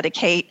still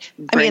dedicate.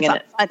 I mean, it's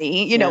not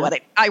funny,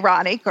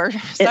 ironic or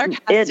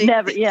sarcastic.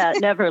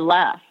 It never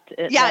left.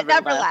 It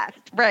never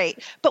left.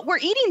 Right. But we're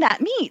eating that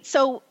meat.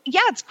 So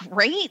yeah, it's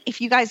great if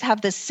you guys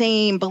have the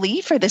same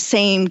belief or the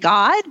same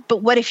God, but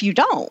what if you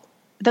don't?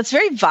 That's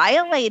very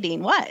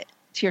violating what?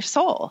 To your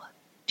soul,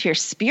 to your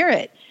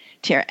spirit,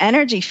 to your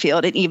energy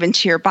field, and even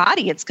to your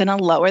body. It's going to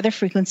lower the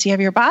frequency of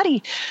your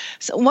body.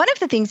 So one of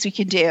the things we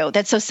can do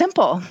that's so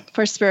simple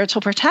for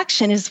spiritual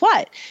protection is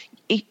what?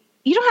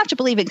 You don't have to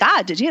believe in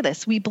God to do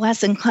this. We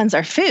bless and cleanse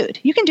our food.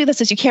 You can do this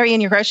as you carry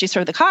in your groceries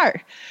or the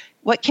car.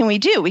 What can we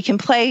do? We can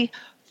play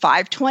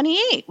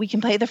 528. We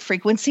can play the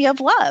frequency of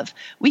love.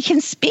 We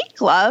can speak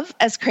love,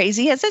 as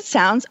crazy as it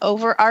sounds,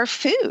 over our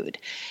food.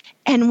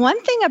 And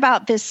one thing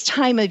about this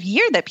time of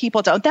year that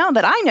people don't know,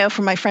 that I know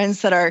from my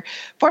friends that are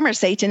former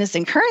Satanists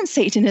and current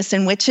Satanists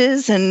and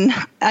witches, and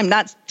I'm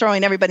not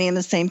throwing everybody in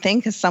the same thing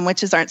because some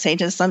witches aren't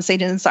Satanists, some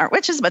Satanists aren't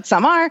witches, but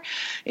some are.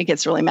 It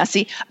gets really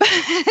messy. But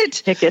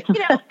it gets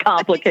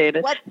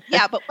complicated.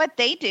 But what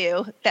they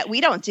do that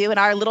we don't do in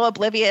our little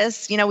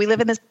oblivious, we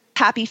live in this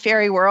happy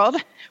fairy world.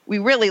 We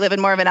really live in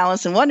more of an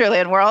Alice in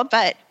Wonderland world,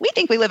 but we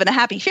think we live in a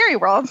happy fairy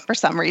world for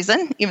some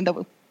reason, even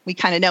though we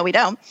kind of know we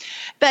don't.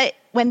 But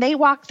when they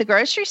walk the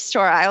grocery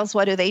store aisles,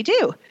 what do?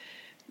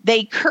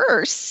 They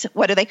curse.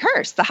 What do they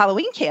curse? The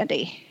Halloween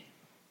candy.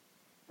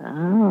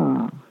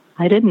 Oh,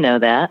 I didn't know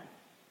that.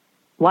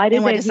 Why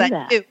did they do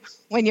that?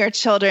 When your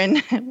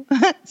children,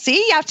 see,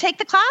 you have to take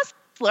the class.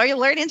 Lori, you'll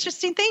learn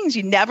interesting things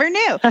you never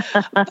knew.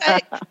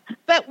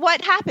 But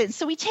what happens?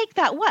 So we take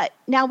that what?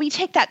 Now we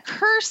take that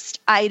cursed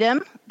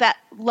item, that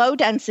low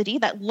density,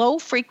 that low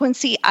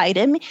frequency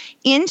item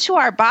into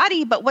our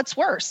body. But what's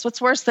worse?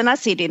 What's worse than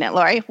us eating it,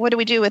 Lori? What do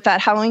we do with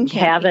that Halloween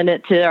candy? Having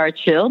it to our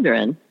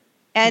children.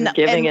 And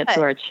giving it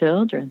to our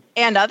children.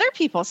 And other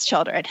people's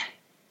children.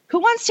 Who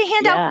wants to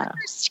hand out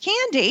cursed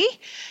candy?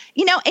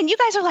 And you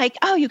guys are like,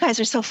 oh, you guys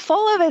are so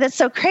full of it. It's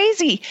so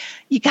crazy.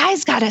 You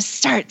guys got to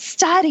start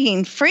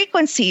studying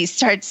frequencies,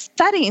 start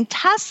studying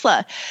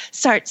Tesla,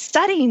 start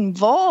studying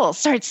Vol,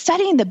 start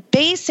studying the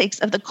basics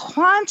of the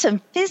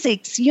quantum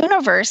physics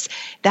universe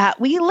that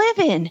we live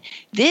in.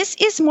 This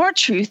is more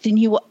truth than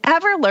you will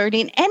ever learn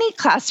in any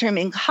classroom,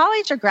 in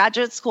college or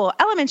graduate school,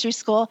 elementary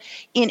school,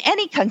 in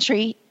any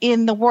country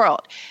in the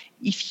world.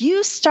 If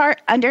you start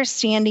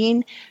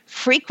understanding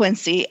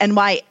frequency and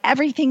why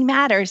everything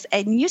matters,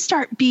 and you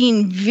start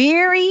being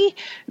very,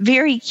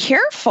 very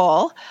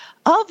careful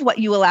of what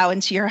you allow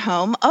into your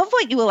home, of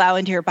what you allow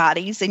into your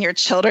bodies and your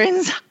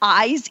children's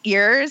eyes,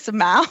 ears,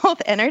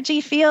 mouth,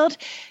 energy field,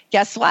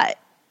 guess what?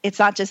 It's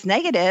not just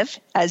negative,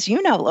 as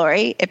you know,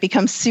 Lori, it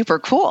becomes super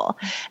cool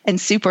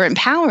and super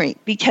empowering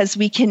because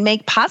we can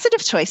make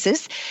positive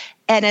choices,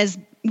 and as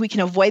we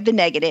can avoid the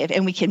negative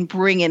and we can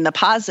bring in the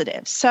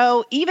positive.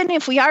 So even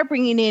if we are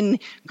bringing in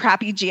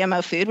crappy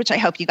GMO food, which I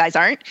hope you guys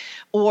aren't,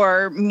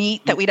 or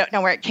meat that we don't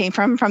know where it came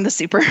from the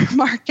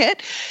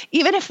supermarket,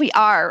 even if we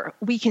are,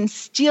 we can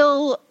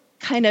still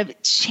kind of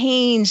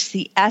change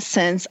the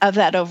essence of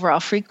that overall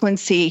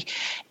frequency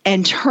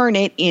and turn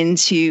it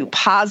into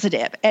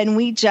positive. And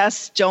we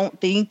just don't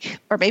think,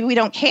 or maybe we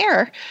don't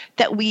care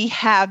that we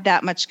have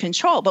that much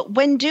control. But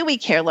when do we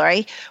care,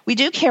 Lori? We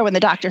do care when the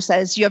doctor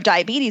says you have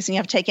diabetes and you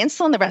have to take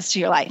insulin the rest of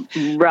your life.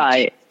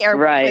 Right,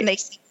 right. When they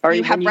or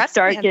you when have you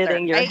start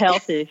getting your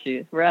health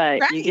issues.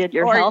 Right. You get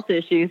your health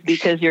issues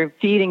because you're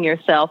feeding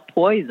yourself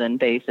poison,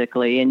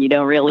 basically, and you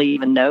don't really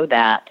even know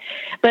that.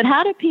 But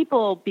how do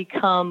people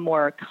become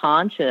more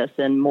conscious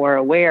and more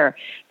aware?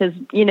 Because,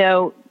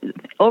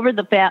 over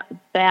the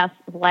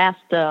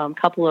last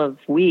couple of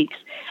weeks,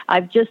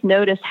 I've just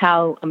noticed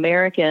how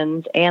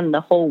Americans and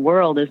the whole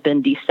world has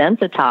been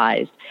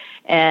desensitized,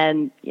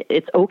 and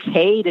it's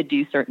okay to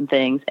do certain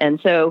things. And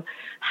so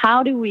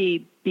how do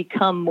we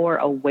become more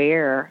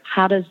aware?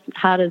 How does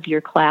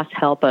your class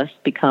help us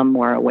become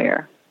more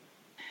aware?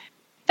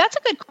 That's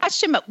a good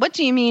question, but what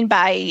do you mean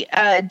by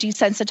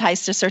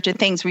desensitized to certain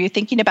things? Were you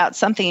thinking about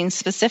something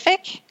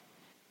specific?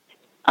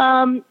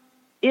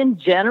 In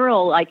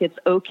general, like it's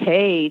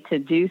okay to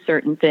do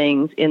certain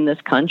things in this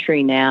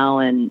country now,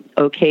 and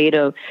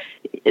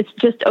it's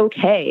just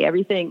okay.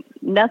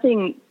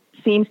 Nothing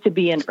seems to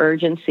be an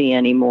urgency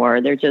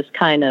anymore. They're just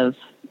kind of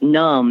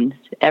numbed.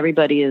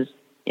 Everybody is,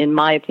 in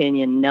my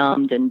opinion,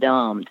 numbed and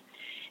dumbed.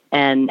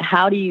 And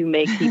how do you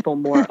make people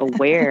more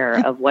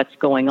aware of what's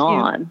going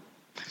on?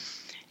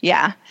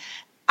 Yeah.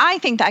 I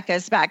think that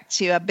goes back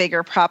to a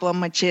bigger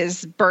problem, which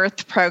is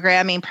birth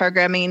programming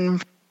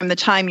from the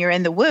time you're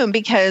in the womb.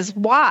 Because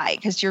why?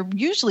 Because you're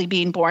usually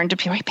being born to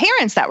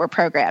parents that were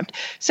programmed.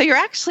 So you're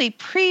actually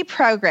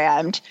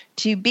pre-programmed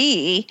to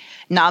be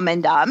numb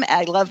and dumb.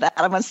 I love that.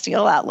 I'm going to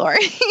steal that, Lori.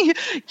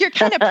 You're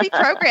kind of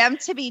pre-programmed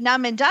to be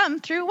numb and dumb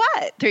through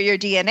what? Through your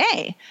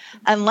DNA.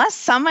 Unless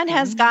someone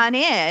has gone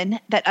in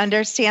that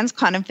understands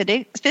quantum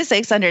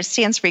physics,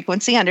 understands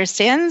frequency,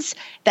 understands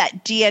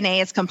that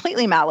DNA is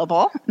completely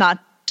malleable, not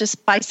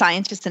just by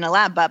scientists in a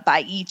lab, but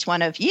by each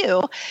one of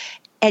you.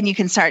 And you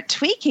can start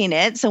tweaking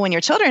it. So when your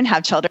children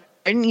have children,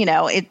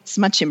 it's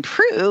much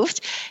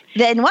improved.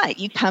 Then what?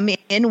 You come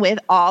in with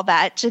all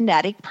that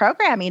genetic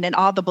programming and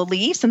all the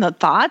beliefs and the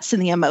thoughts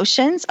and the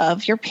emotions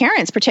of your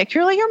parents,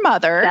 particularly your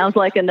mother. Sounds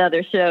like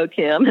another show,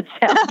 Kim. It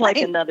sounds like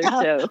another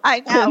show.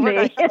 I know.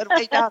 We're going to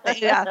way down there.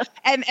 Yeah.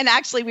 And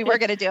actually, we were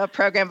going to do a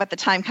program, but the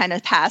time kind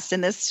of passed,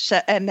 and this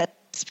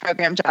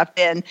program dropped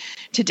in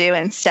to do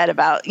instead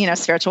about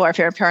spiritual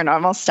warfare and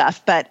paranormal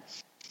stuff. But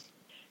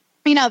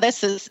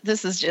this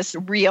is just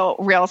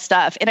real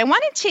stuff. And I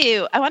wanted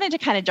to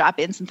kind of drop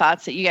in some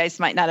thoughts that you guys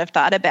might not have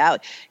thought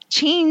about,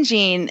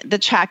 changing the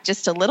track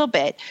just a little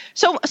bit.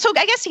 So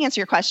I guess to answer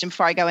your question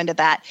before I go into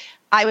that,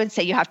 I would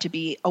say you have to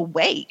be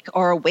awake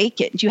or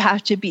awakened. You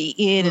have to be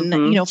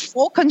in,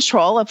 full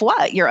control of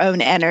what? Your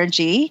own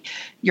energy,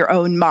 your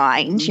own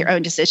mind, your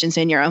own decisions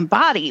in your own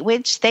body,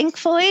 which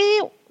thankfully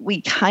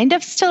we kind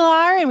of still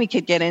are. And we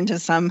could get into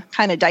some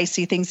kind of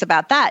dicey things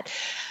about that.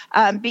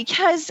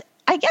 Because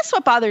I guess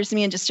what bothers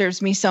me and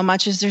disturbs me so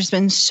much is there's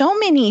been so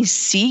many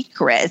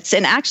secrets,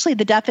 and actually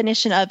the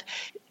definition of,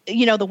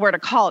 the word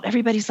occult,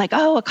 everybody's like,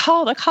 oh,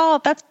 occult,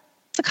 that's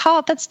a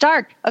cult, that's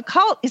dark. A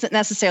cult isn't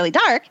necessarily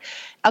dark.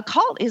 A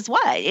cult is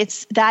what?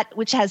 It's that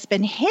which has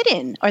been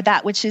hidden, or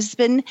that which has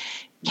been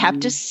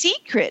kept a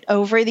secret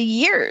over the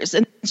years.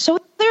 And so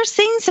there's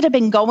things that have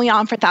been going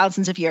on for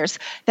thousands of years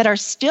that are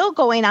still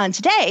going on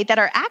today that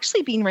are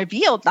actually being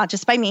revealed, not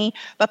just by me,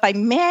 but by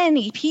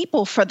many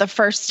people for the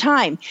first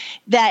time.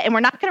 And we're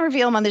not going to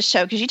reveal them on this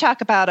show because you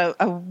talk about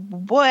a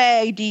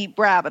way deep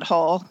rabbit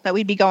hole that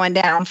we'd be going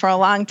down for a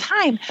long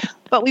time.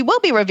 But we will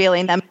be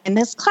revealing them in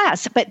this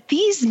class. But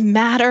these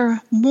matter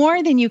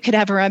more than you could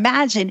ever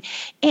imagine.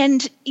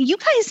 And you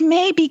guys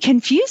may be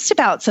confused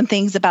about some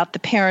things about the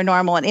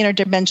paranormal and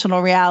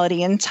interdimensional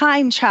reality and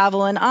time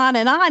travel and on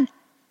and on.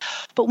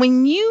 But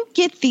when you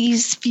get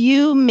these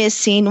few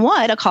missing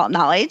occult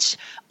knowledge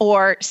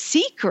or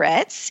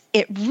secrets,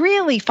 it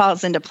really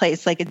falls into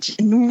place like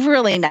a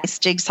really nice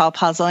jigsaw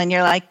puzzle. And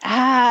you're like,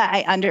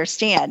 I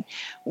understand.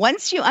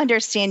 Once you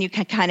understand, you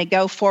can kind of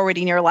go forward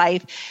in your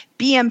life,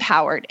 be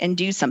empowered, and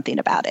do something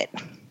about it.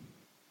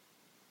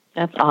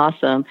 That's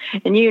awesome.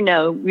 And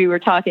we were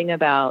talking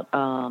about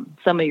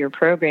some of your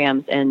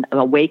programs and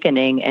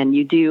awakening, and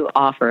you do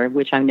offer,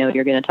 which I know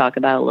you're going to talk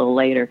about a little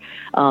later,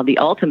 the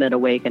ultimate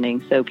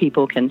awakening, so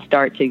people can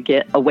start to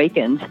get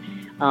awakened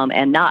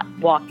and not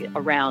walk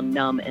around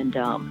numb and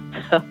dumb.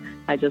 So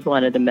I just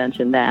wanted to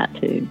mention that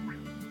too.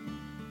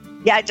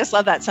 Yeah, I just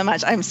love that so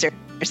much. I'm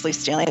seriously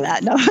stealing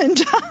that. No,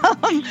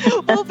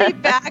 and we'll be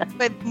back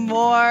with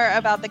more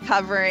about the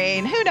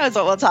covering. Who knows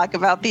what we'll talk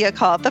about? The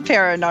occult, the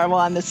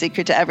paranormal, and the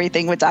secret to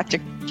everything with Dr.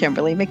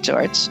 Kimberly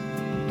McGeorge.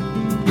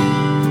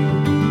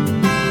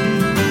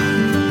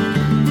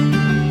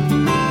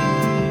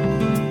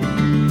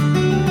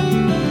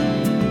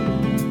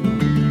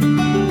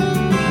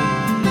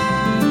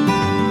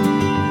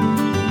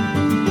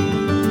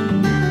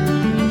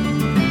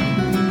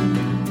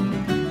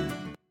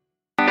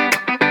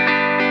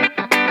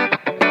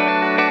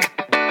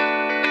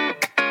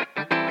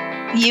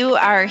 You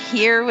are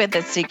here with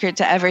The Secret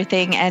to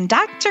Everything and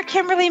Dr.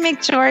 Kimberly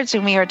McGeorge,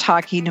 and we are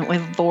talking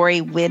with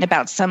Lori Wynn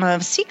about some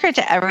of Secret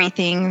to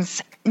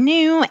Everything's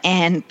new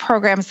and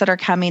programs that are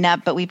coming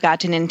up, but we've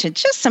gotten into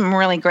just some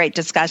really great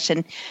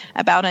discussion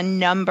about a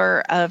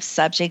number of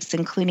subjects,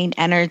 including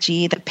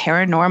energy, the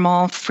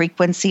paranormal,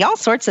 frequency, all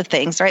sorts of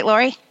things. Right,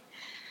 Lori?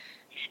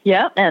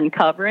 Yep, and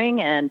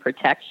covering and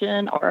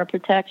protection, aura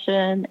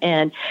protection.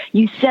 And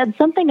you said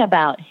something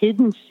about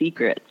hidden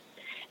secrets.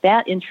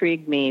 That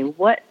intrigued me.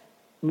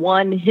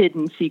 one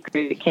hidden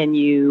secret can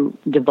you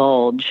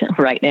divulge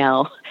right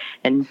now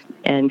and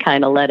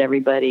kind of let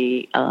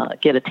everybody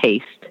get a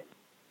taste?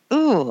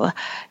 Ooh,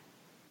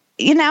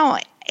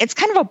 it's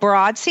kind of a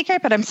broad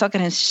secret, but I'm still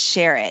going to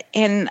share it.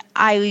 And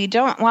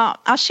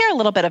I'll share a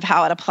little bit of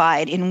how it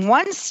applied in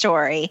one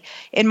story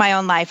in my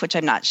own life, which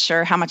I'm not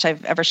sure how much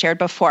I've ever shared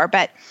before,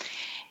 but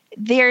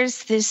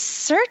there's this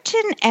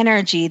certain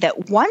energy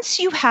that once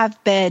you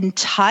have been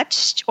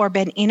touched or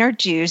been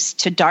introduced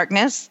to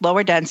darkness,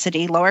 lower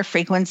density, lower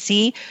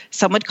frequency,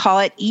 some would call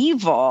it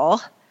evil,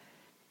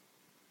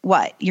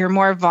 you're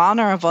more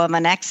vulnerable the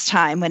next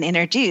time when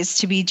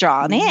introduced to be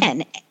drawn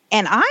in.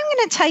 And I'm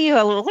going to tell you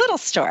a little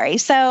story.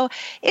 So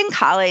in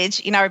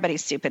college,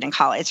 everybody's stupid in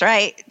college,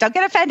 right? Don't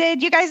get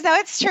offended. You guys know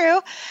it's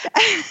true.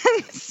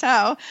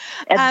 So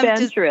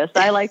adventurous.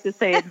 I like to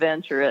say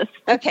adventurous.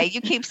 Okay, you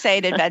keep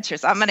saying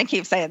adventurous. I'm going to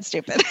keep saying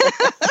stupid.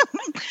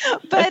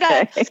 But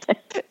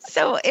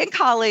so in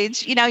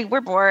college,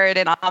 we're bored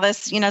and all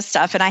this,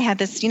 stuff. And I had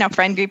this,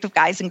 friend group of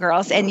guys and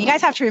girls. And you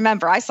guys have to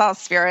remember, I saw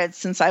spirits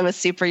since I was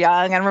super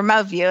young and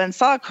remote view and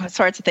saw all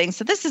sorts of things.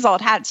 So this is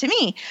old hat to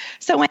me.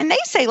 So when they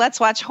say, let's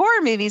watch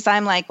horror movies,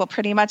 I'm like, well,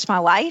 pretty much my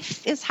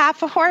life is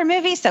half a horror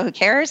movie, so who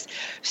cares?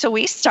 So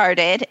we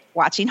started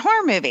watching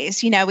horror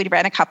movies. We'd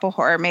rent a couple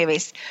horror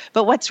movies.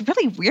 But what's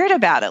really weird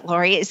about it,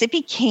 Lori, is it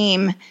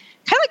became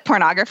kind of like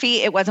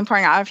pornography. It wasn't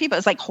pornography, but it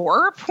was like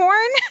horror porn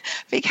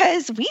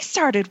because we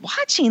started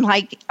watching,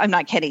 I'm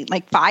not kidding,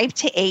 5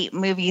 to 8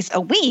 movies a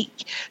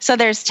week. So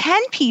there's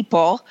 10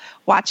 people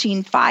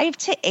watching 5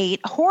 to 8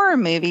 horror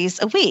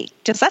movies a week.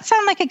 Does that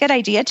sound like a good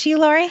idea to you,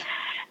 Lori?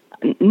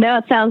 No,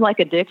 it sounds like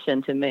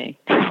addiction to me.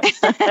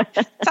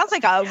 Sounds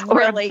like a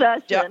really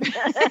dark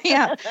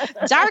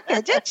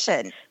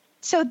addiction.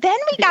 So then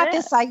we got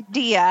this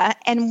idea,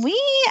 and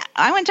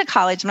I went to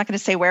college. I'm not going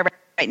to say where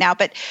right now,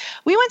 but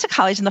we went to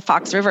college in the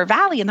Fox River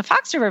Valley, and the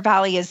Fox River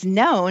Valley is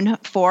known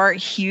for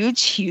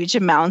huge, huge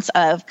amounts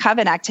of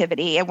coven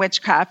activity and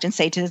witchcraft and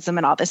Satanism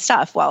and all this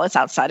stuff. Well, it's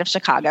outside of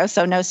Chicago,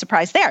 so no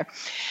surprise there.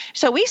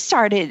 So we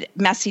started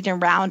messing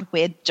around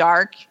with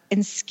dark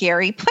and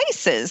scary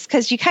places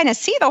because you kind of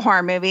see the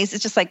horror movies.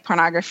 It's just like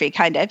pornography,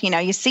 kind of.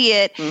 You see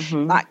it,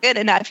 not good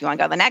enough. You want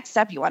to go the next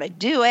step. You want to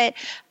do it.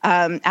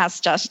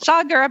 Ask Josh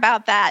Jogger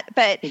about that.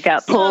 But you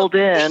got pulled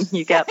in.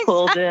 You got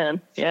pulled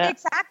in. Yeah,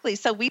 exactly.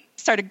 So we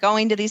started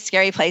going to these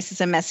scary places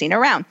and messing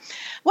around.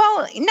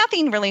 Well,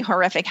 nothing really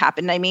horrific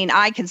happened. I mean,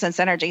 I can sense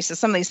energy. So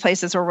some of these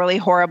places were really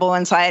horrible.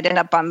 And so I ended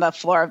up on the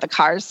floor of the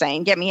car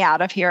saying, get me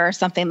out of here or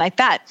something like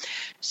that.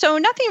 So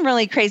nothing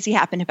really crazy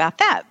happened about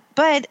that.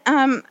 But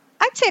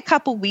I'd say a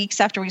couple weeks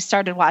after we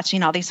started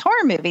watching all these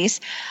horror movies,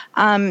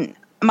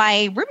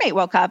 my roommate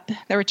woke up.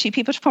 There were 2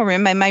 people in the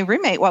room, and my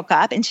roommate woke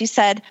up and she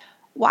said,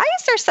 why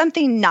is there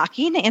something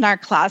knocking in our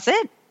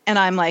closet? And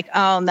I'm like,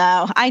 oh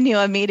no, I knew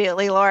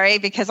immediately, Lori,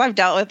 because I've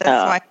dealt with this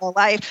my whole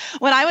life.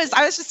 When I was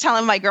just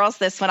telling my girls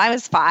this, when I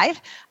was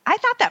 5, I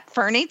thought that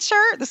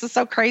furniture, this is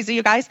so crazy,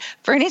 you guys,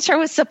 furniture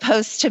was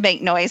supposed to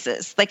make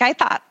noises. I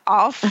thought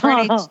all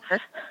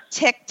furniture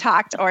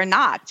tick-tocked or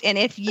knocked. And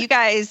if you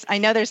guys, I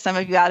know there's some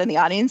of you out in the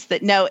audience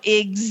that know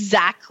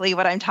exactly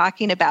what I'm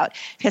talking about,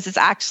 because it's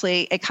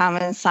actually a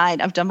common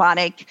sign of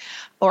demonic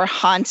or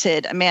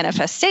haunted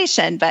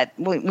manifestation, but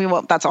we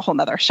won't, that's a whole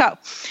nother show.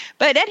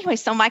 But anyway,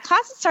 so my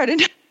closet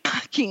started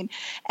knocking,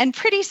 and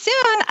pretty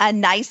soon a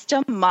nice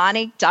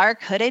demonic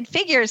dark hooded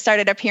figure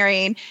started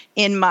appearing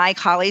in my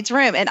colleague's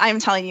room. And I'm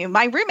telling you,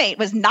 my roommate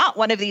was not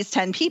one of these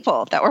 10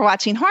 people that were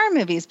watching horror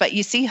movies, but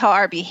you see how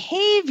our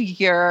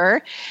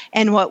behavior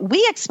and what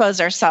we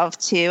expose ourselves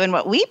to and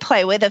what we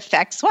play with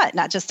affects what?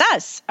 Not just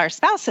us, our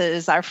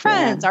spouses, our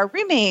friends, our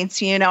roommates,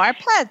 our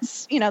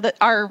pets,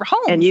 our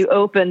homes. And you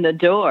open the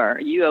door.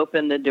 You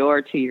open the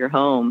door to your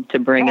home to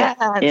bring it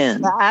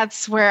in.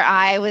 That's where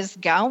I was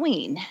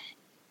going.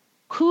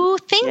 Who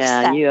thinks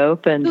that? Yeah, you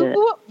opened it.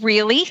 Who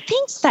really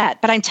thinks that?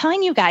 But I'm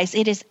telling you guys,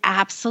 it is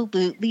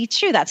absolutely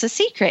true. That's a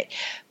secret.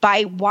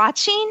 By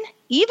watching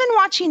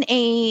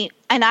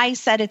and I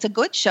said it's a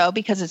good show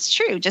because it's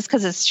true. Just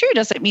because it's true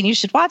doesn't mean you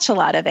should watch a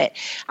lot of it.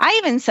 I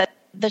even said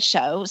the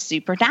show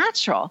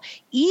Supernatural.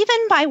 Even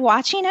by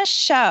watching a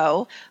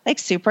show like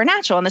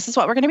Supernatural, and this is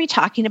what we're going to be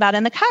talking about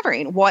in the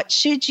covering. What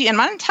should you, and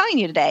I'm not telling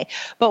you today,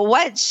 but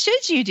what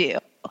should you do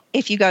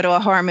if you go to a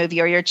horror movie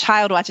or your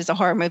child watches a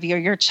horror movie or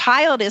your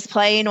child is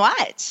playing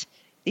what?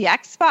 The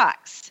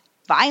Xbox.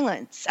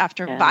 Violence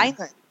after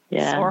violence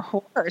or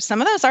horror.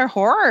 Some of those are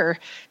horror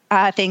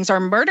things or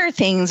murder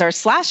things or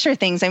slasher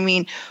things. I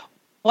mean,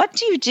 what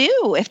do you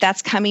do if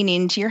that's coming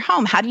into your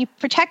home? How do you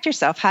protect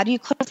yourself? How do you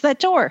close that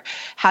door?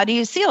 How do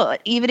you seal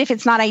it? Even if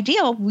it's not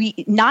ideal,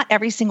 not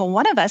every single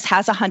one of us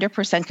has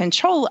 100%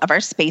 control of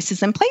our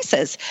spaces and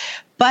places.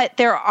 But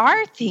there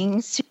are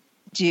things to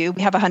do.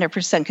 We have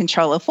 100%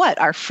 control of what?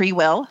 Our free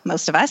will,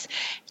 most of us,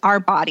 our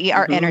body,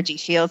 our energy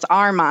fields,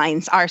 our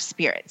minds, our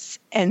spirits.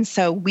 And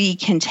so we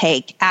can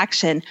take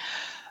action.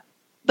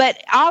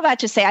 But all that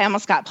to say, I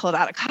almost got pulled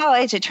out of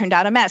college. It turned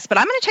out a mess. But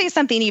I'm going to tell you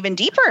something even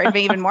deeper and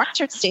even more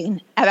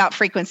interesting about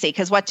frequency,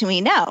 because what do we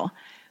know?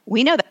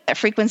 We know that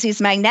frequency is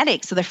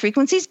magnetic. So the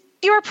frequencies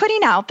you are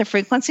putting out, the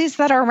frequencies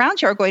that are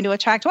around you are going to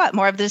attract what?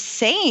 More of the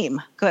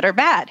same, good or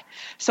bad.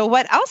 So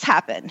what else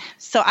happened?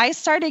 So I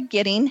started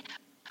getting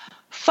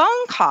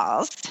phone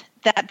calls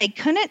that they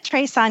couldn't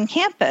trace on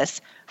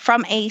campus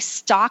from a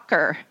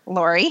stalker,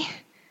 Lori,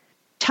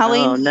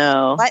 telling me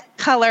what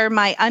color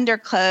my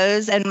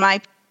underclothes and my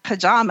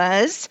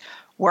pajamas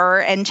were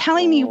and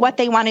telling me what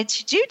they wanted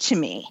to do to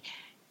me.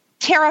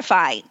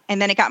 Terrified.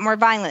 And then it got more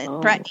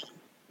violent, threatening.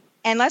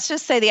 And let's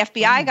just say the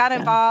FBI got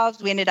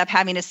involved. We ended up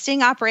having a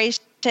sting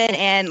operation.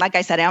 And like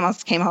I said, I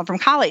almost came home from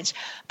college.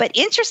 But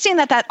interesting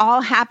that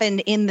all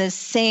happened in the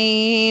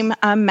same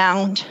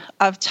amount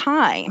of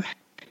time.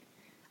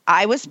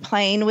 I was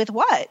playing with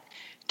what?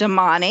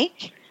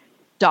 Demonic,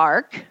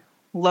 dark,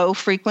 low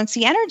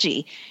frequency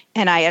energy.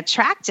 And I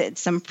attracted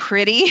some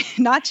pretty,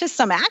 not just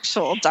some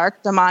actual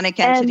dark demonic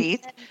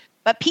entities,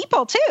 but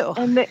people too.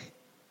 And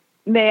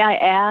may I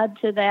add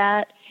to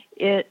that?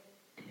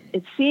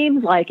 It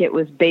seems like it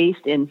was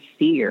based in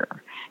fear,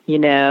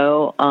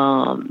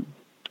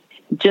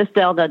 just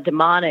all the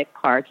demonic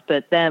parts.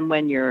 But then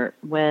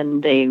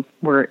when they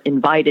were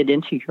invited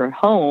into your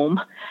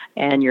home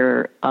and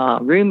your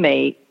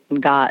roommate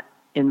got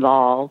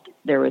involved,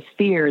 there was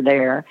fear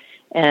there,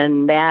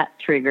 and that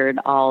triggered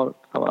a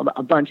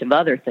bunch of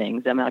other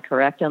things. Am I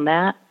correct on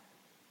that?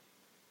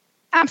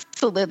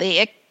 Absolutely.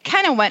 It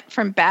kind of went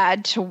from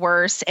bad to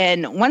worse.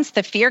 And once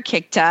the fear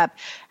kicked up,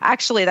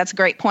 actually, that's a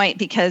great point,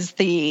 because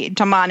the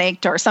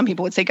demonic, or some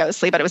people would say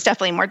ghostly, but it was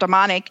definitely more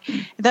demonic.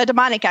 The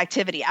demonic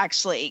activity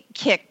actually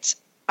kicked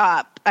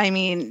up,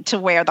 to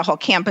where the whole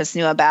campus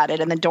knew about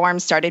it, and the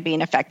dorms started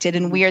being affected,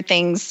 and weird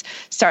things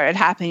started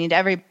happening to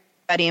everybody,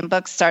 and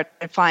books started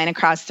flying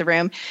across the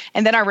room.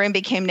 And then our room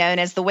became known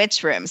as the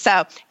witch room.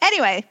 So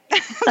anyway,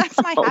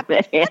 that's my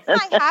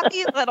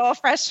happy little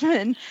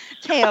freshman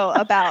tale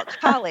about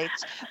college.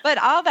 But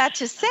all that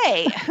to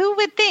say, who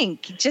would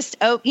think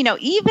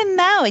even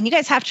though, and you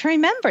guys have to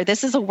remember,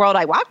 this is a world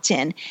I walked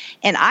in,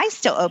 and I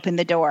still opened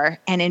the door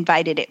and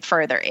invited it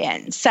further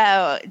in.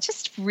 So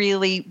just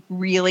really,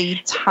 really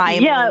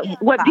timely. Yeah.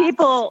 What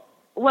people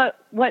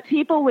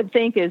would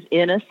think is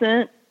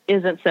innocent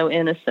isn't so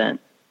innocent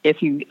if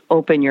you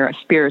open your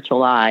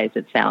spiritual eyes,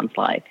 it sounds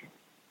like.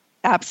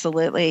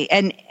 Absolutely.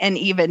 And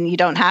even you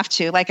don't have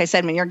to. Like I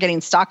said, when you're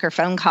getting stalker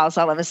phone calls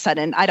all of a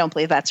sudden, I don't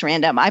believe that's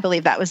random. I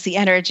believe that was the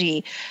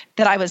energy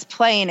that I was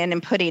playing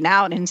and putting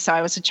out. And so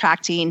I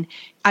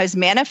was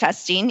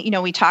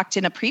manifesting. We talked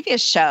in a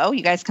previous show.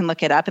 You guys can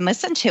look it up and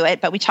listen to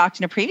it. But we talked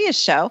in a previous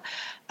show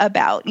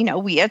about,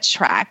 we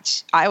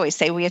attract. I always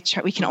say we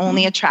can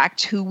only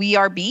attract who we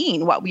are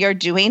being, what we are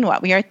doing,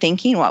 what we are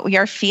thinking, what we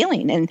are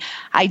feeling. And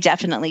I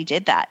definitely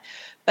did that.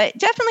 But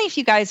definitely, if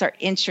you guys are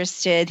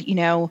interested,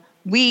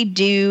 we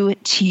do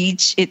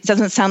teach. It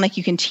doesn't sound like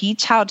you can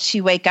teach how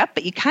to wake up,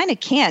 but you kind of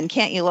can,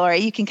 can't you, Lori?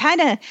 You can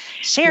kind of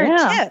share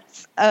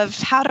tips of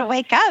how to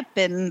wake up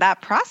in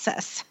that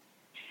process.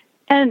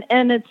 And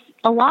it's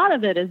a lot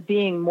of it is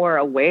being more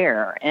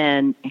aware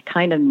and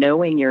kind of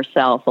knowing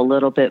yourself a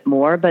little bit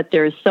more, but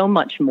there's so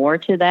much more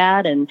to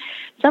that. And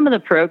some of the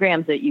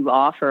programs that you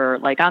offer,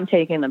 like I'm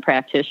taking the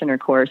practitioner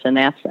course, and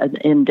that's an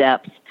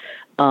in-depth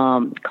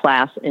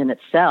class in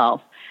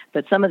itself.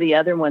 But some of the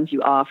other ones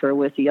you offer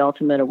with the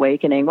Ultimate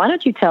Awakening, why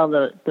don't you tell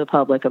the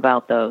public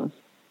about those?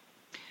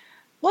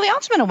 Well, the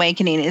Ultimate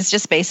Awakening is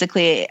just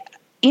basically,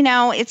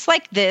 it's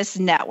like this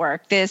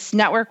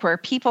network where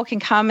people can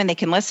come and they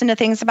can listen to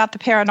things about the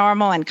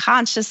paranormal and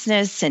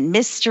consciousness and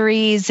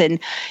mysteries and,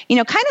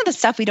 kind of the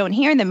stuff we don't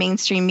hear in the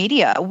mainstream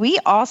media. We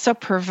also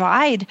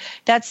provide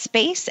that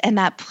space and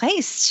that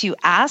place to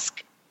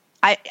ask,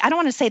 I don't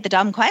want to say the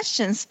dumb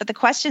questions, but the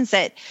questions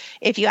that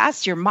if you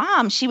asked your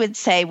mom, she would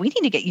say, we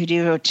need to get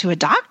you to a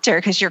doctor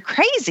because you're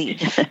crazy.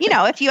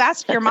 If you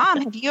ask your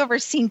mom, have you ever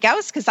seen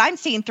ghosts? Because I'm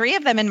seeing 3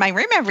 of them in my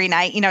room every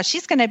night.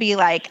 She's going to be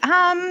like,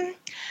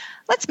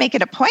 let's make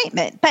an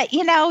appointment. But,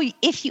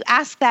 if you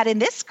ask that in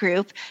this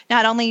group,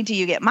 not only do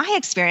you get my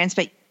experience,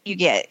 but you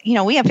get,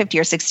 we have 50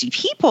 or 60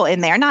 people in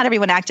there. Not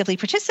everyone actively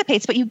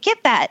participates, but you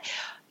get that,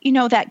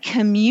 that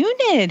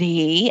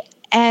community.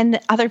 And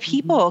other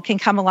people can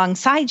come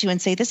alongside you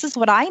and say, this is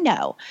what I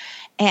know.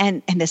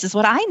 And this is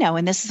what I know.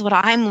 And this is what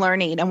I'm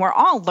learning. And we're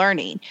all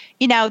learning.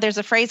 There's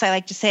a phrase I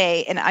like to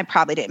say, and I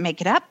probably didn't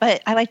make it up,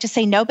 but I like to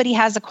say, nobody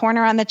has a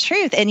corner on the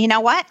truth. And you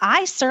know what?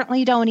 I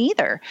certainly don't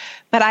either.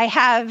 But I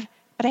have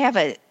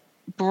a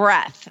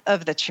breath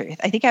of the truth.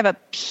 I think I have a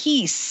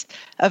piece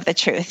of the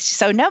truth.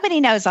 So nobody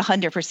knows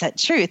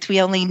 100% truth.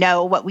 We only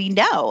know what we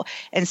know.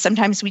 And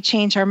sometimes we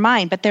change our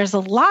mind, but there's a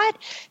lot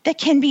that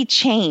can be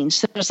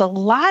changed. There's a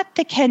lot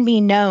that can be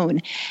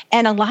known.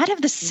 And a lot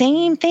of the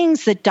same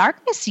things that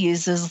darkness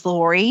uses,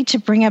 Lori, to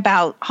bring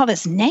about all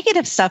this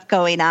negative stuff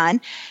going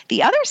on,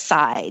 the other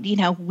side,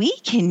 we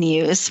can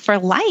use for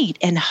light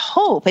and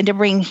hope and to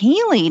bring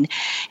healing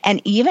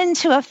and even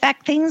to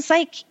affect things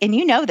like, and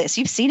this,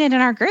 you've seen it in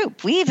our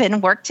group. We even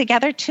can work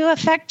together to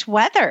affect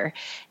weather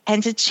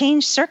and to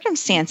change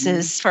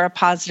circumstances for a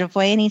positive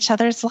way in each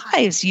other's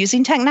lives,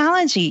 using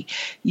technology,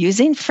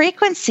 using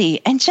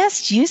frequency, and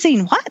just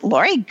using what,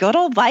 Lori? Good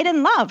old light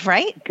and love,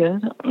 right?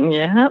 Good.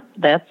 Yeah,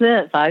 that's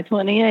it,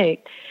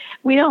 528.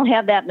 We don't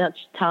have that much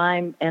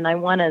time, and I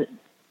want to,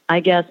 I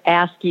guess,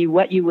 ask you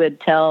what you would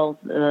tell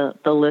the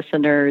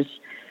listeners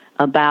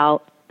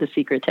about the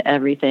secret to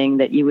everything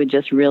that you would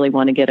just really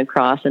want to get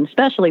across, and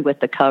especially with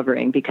the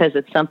covering, because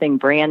it's something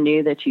brand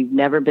new that you've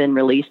never been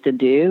released to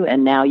do,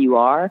 and now you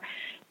are.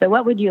 So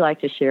what would you like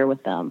to share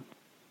with them?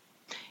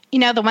 You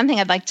know, the one thing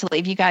I'd like to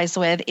leave you guys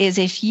with is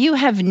if you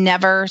have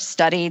never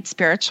studied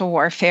spiritual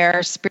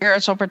warfare,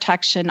 spiritual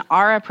protection,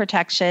 aura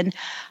protection,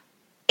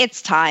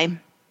 it's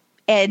time.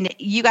 And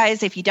you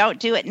guys, if you don't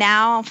do it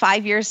now,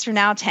 5 years from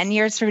now, 10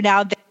 years from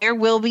now, there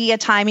will be a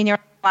time in your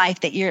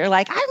life that you're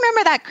like, I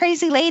remember that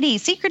crazy lady,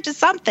 secret to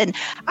something.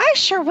 I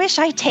sure wish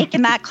I'd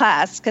taken that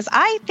class because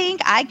I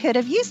think I could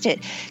have used it.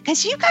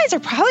 Because you guys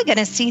are probably going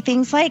to see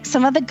things like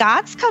some of the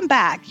gods come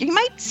back. You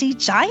might see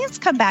giants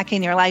come back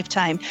in your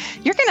lifetime.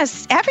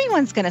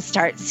 Everyone's going to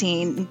start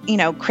seeing,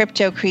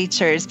 crypto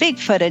creatures,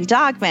 Bigfoot and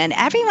Dogman.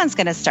 Everyone's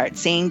going to start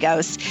seeing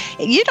ghosts.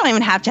 You don't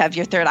even have to have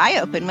your third eye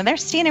open when they're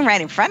standing right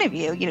in front of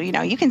you.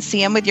 You can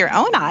see them with your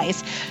own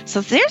eyes.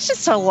 So there's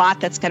just a lot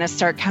that's going to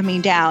start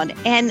coming down.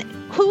 And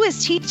who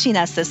is teaching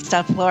us this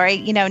stuff, Lori?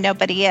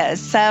 Nobody is.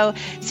 So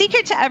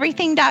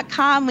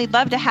secrettoeverything.com. We'd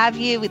love to have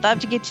you. We'd love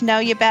to get to know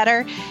you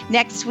better.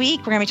 Next week,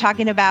 we're going to be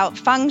talking about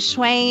feng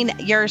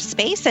shuiing your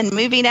space and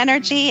moving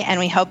energy. And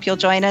we hope you'll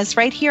join us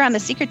right here on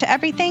The Secret to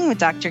Everything with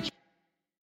Dr. Kim.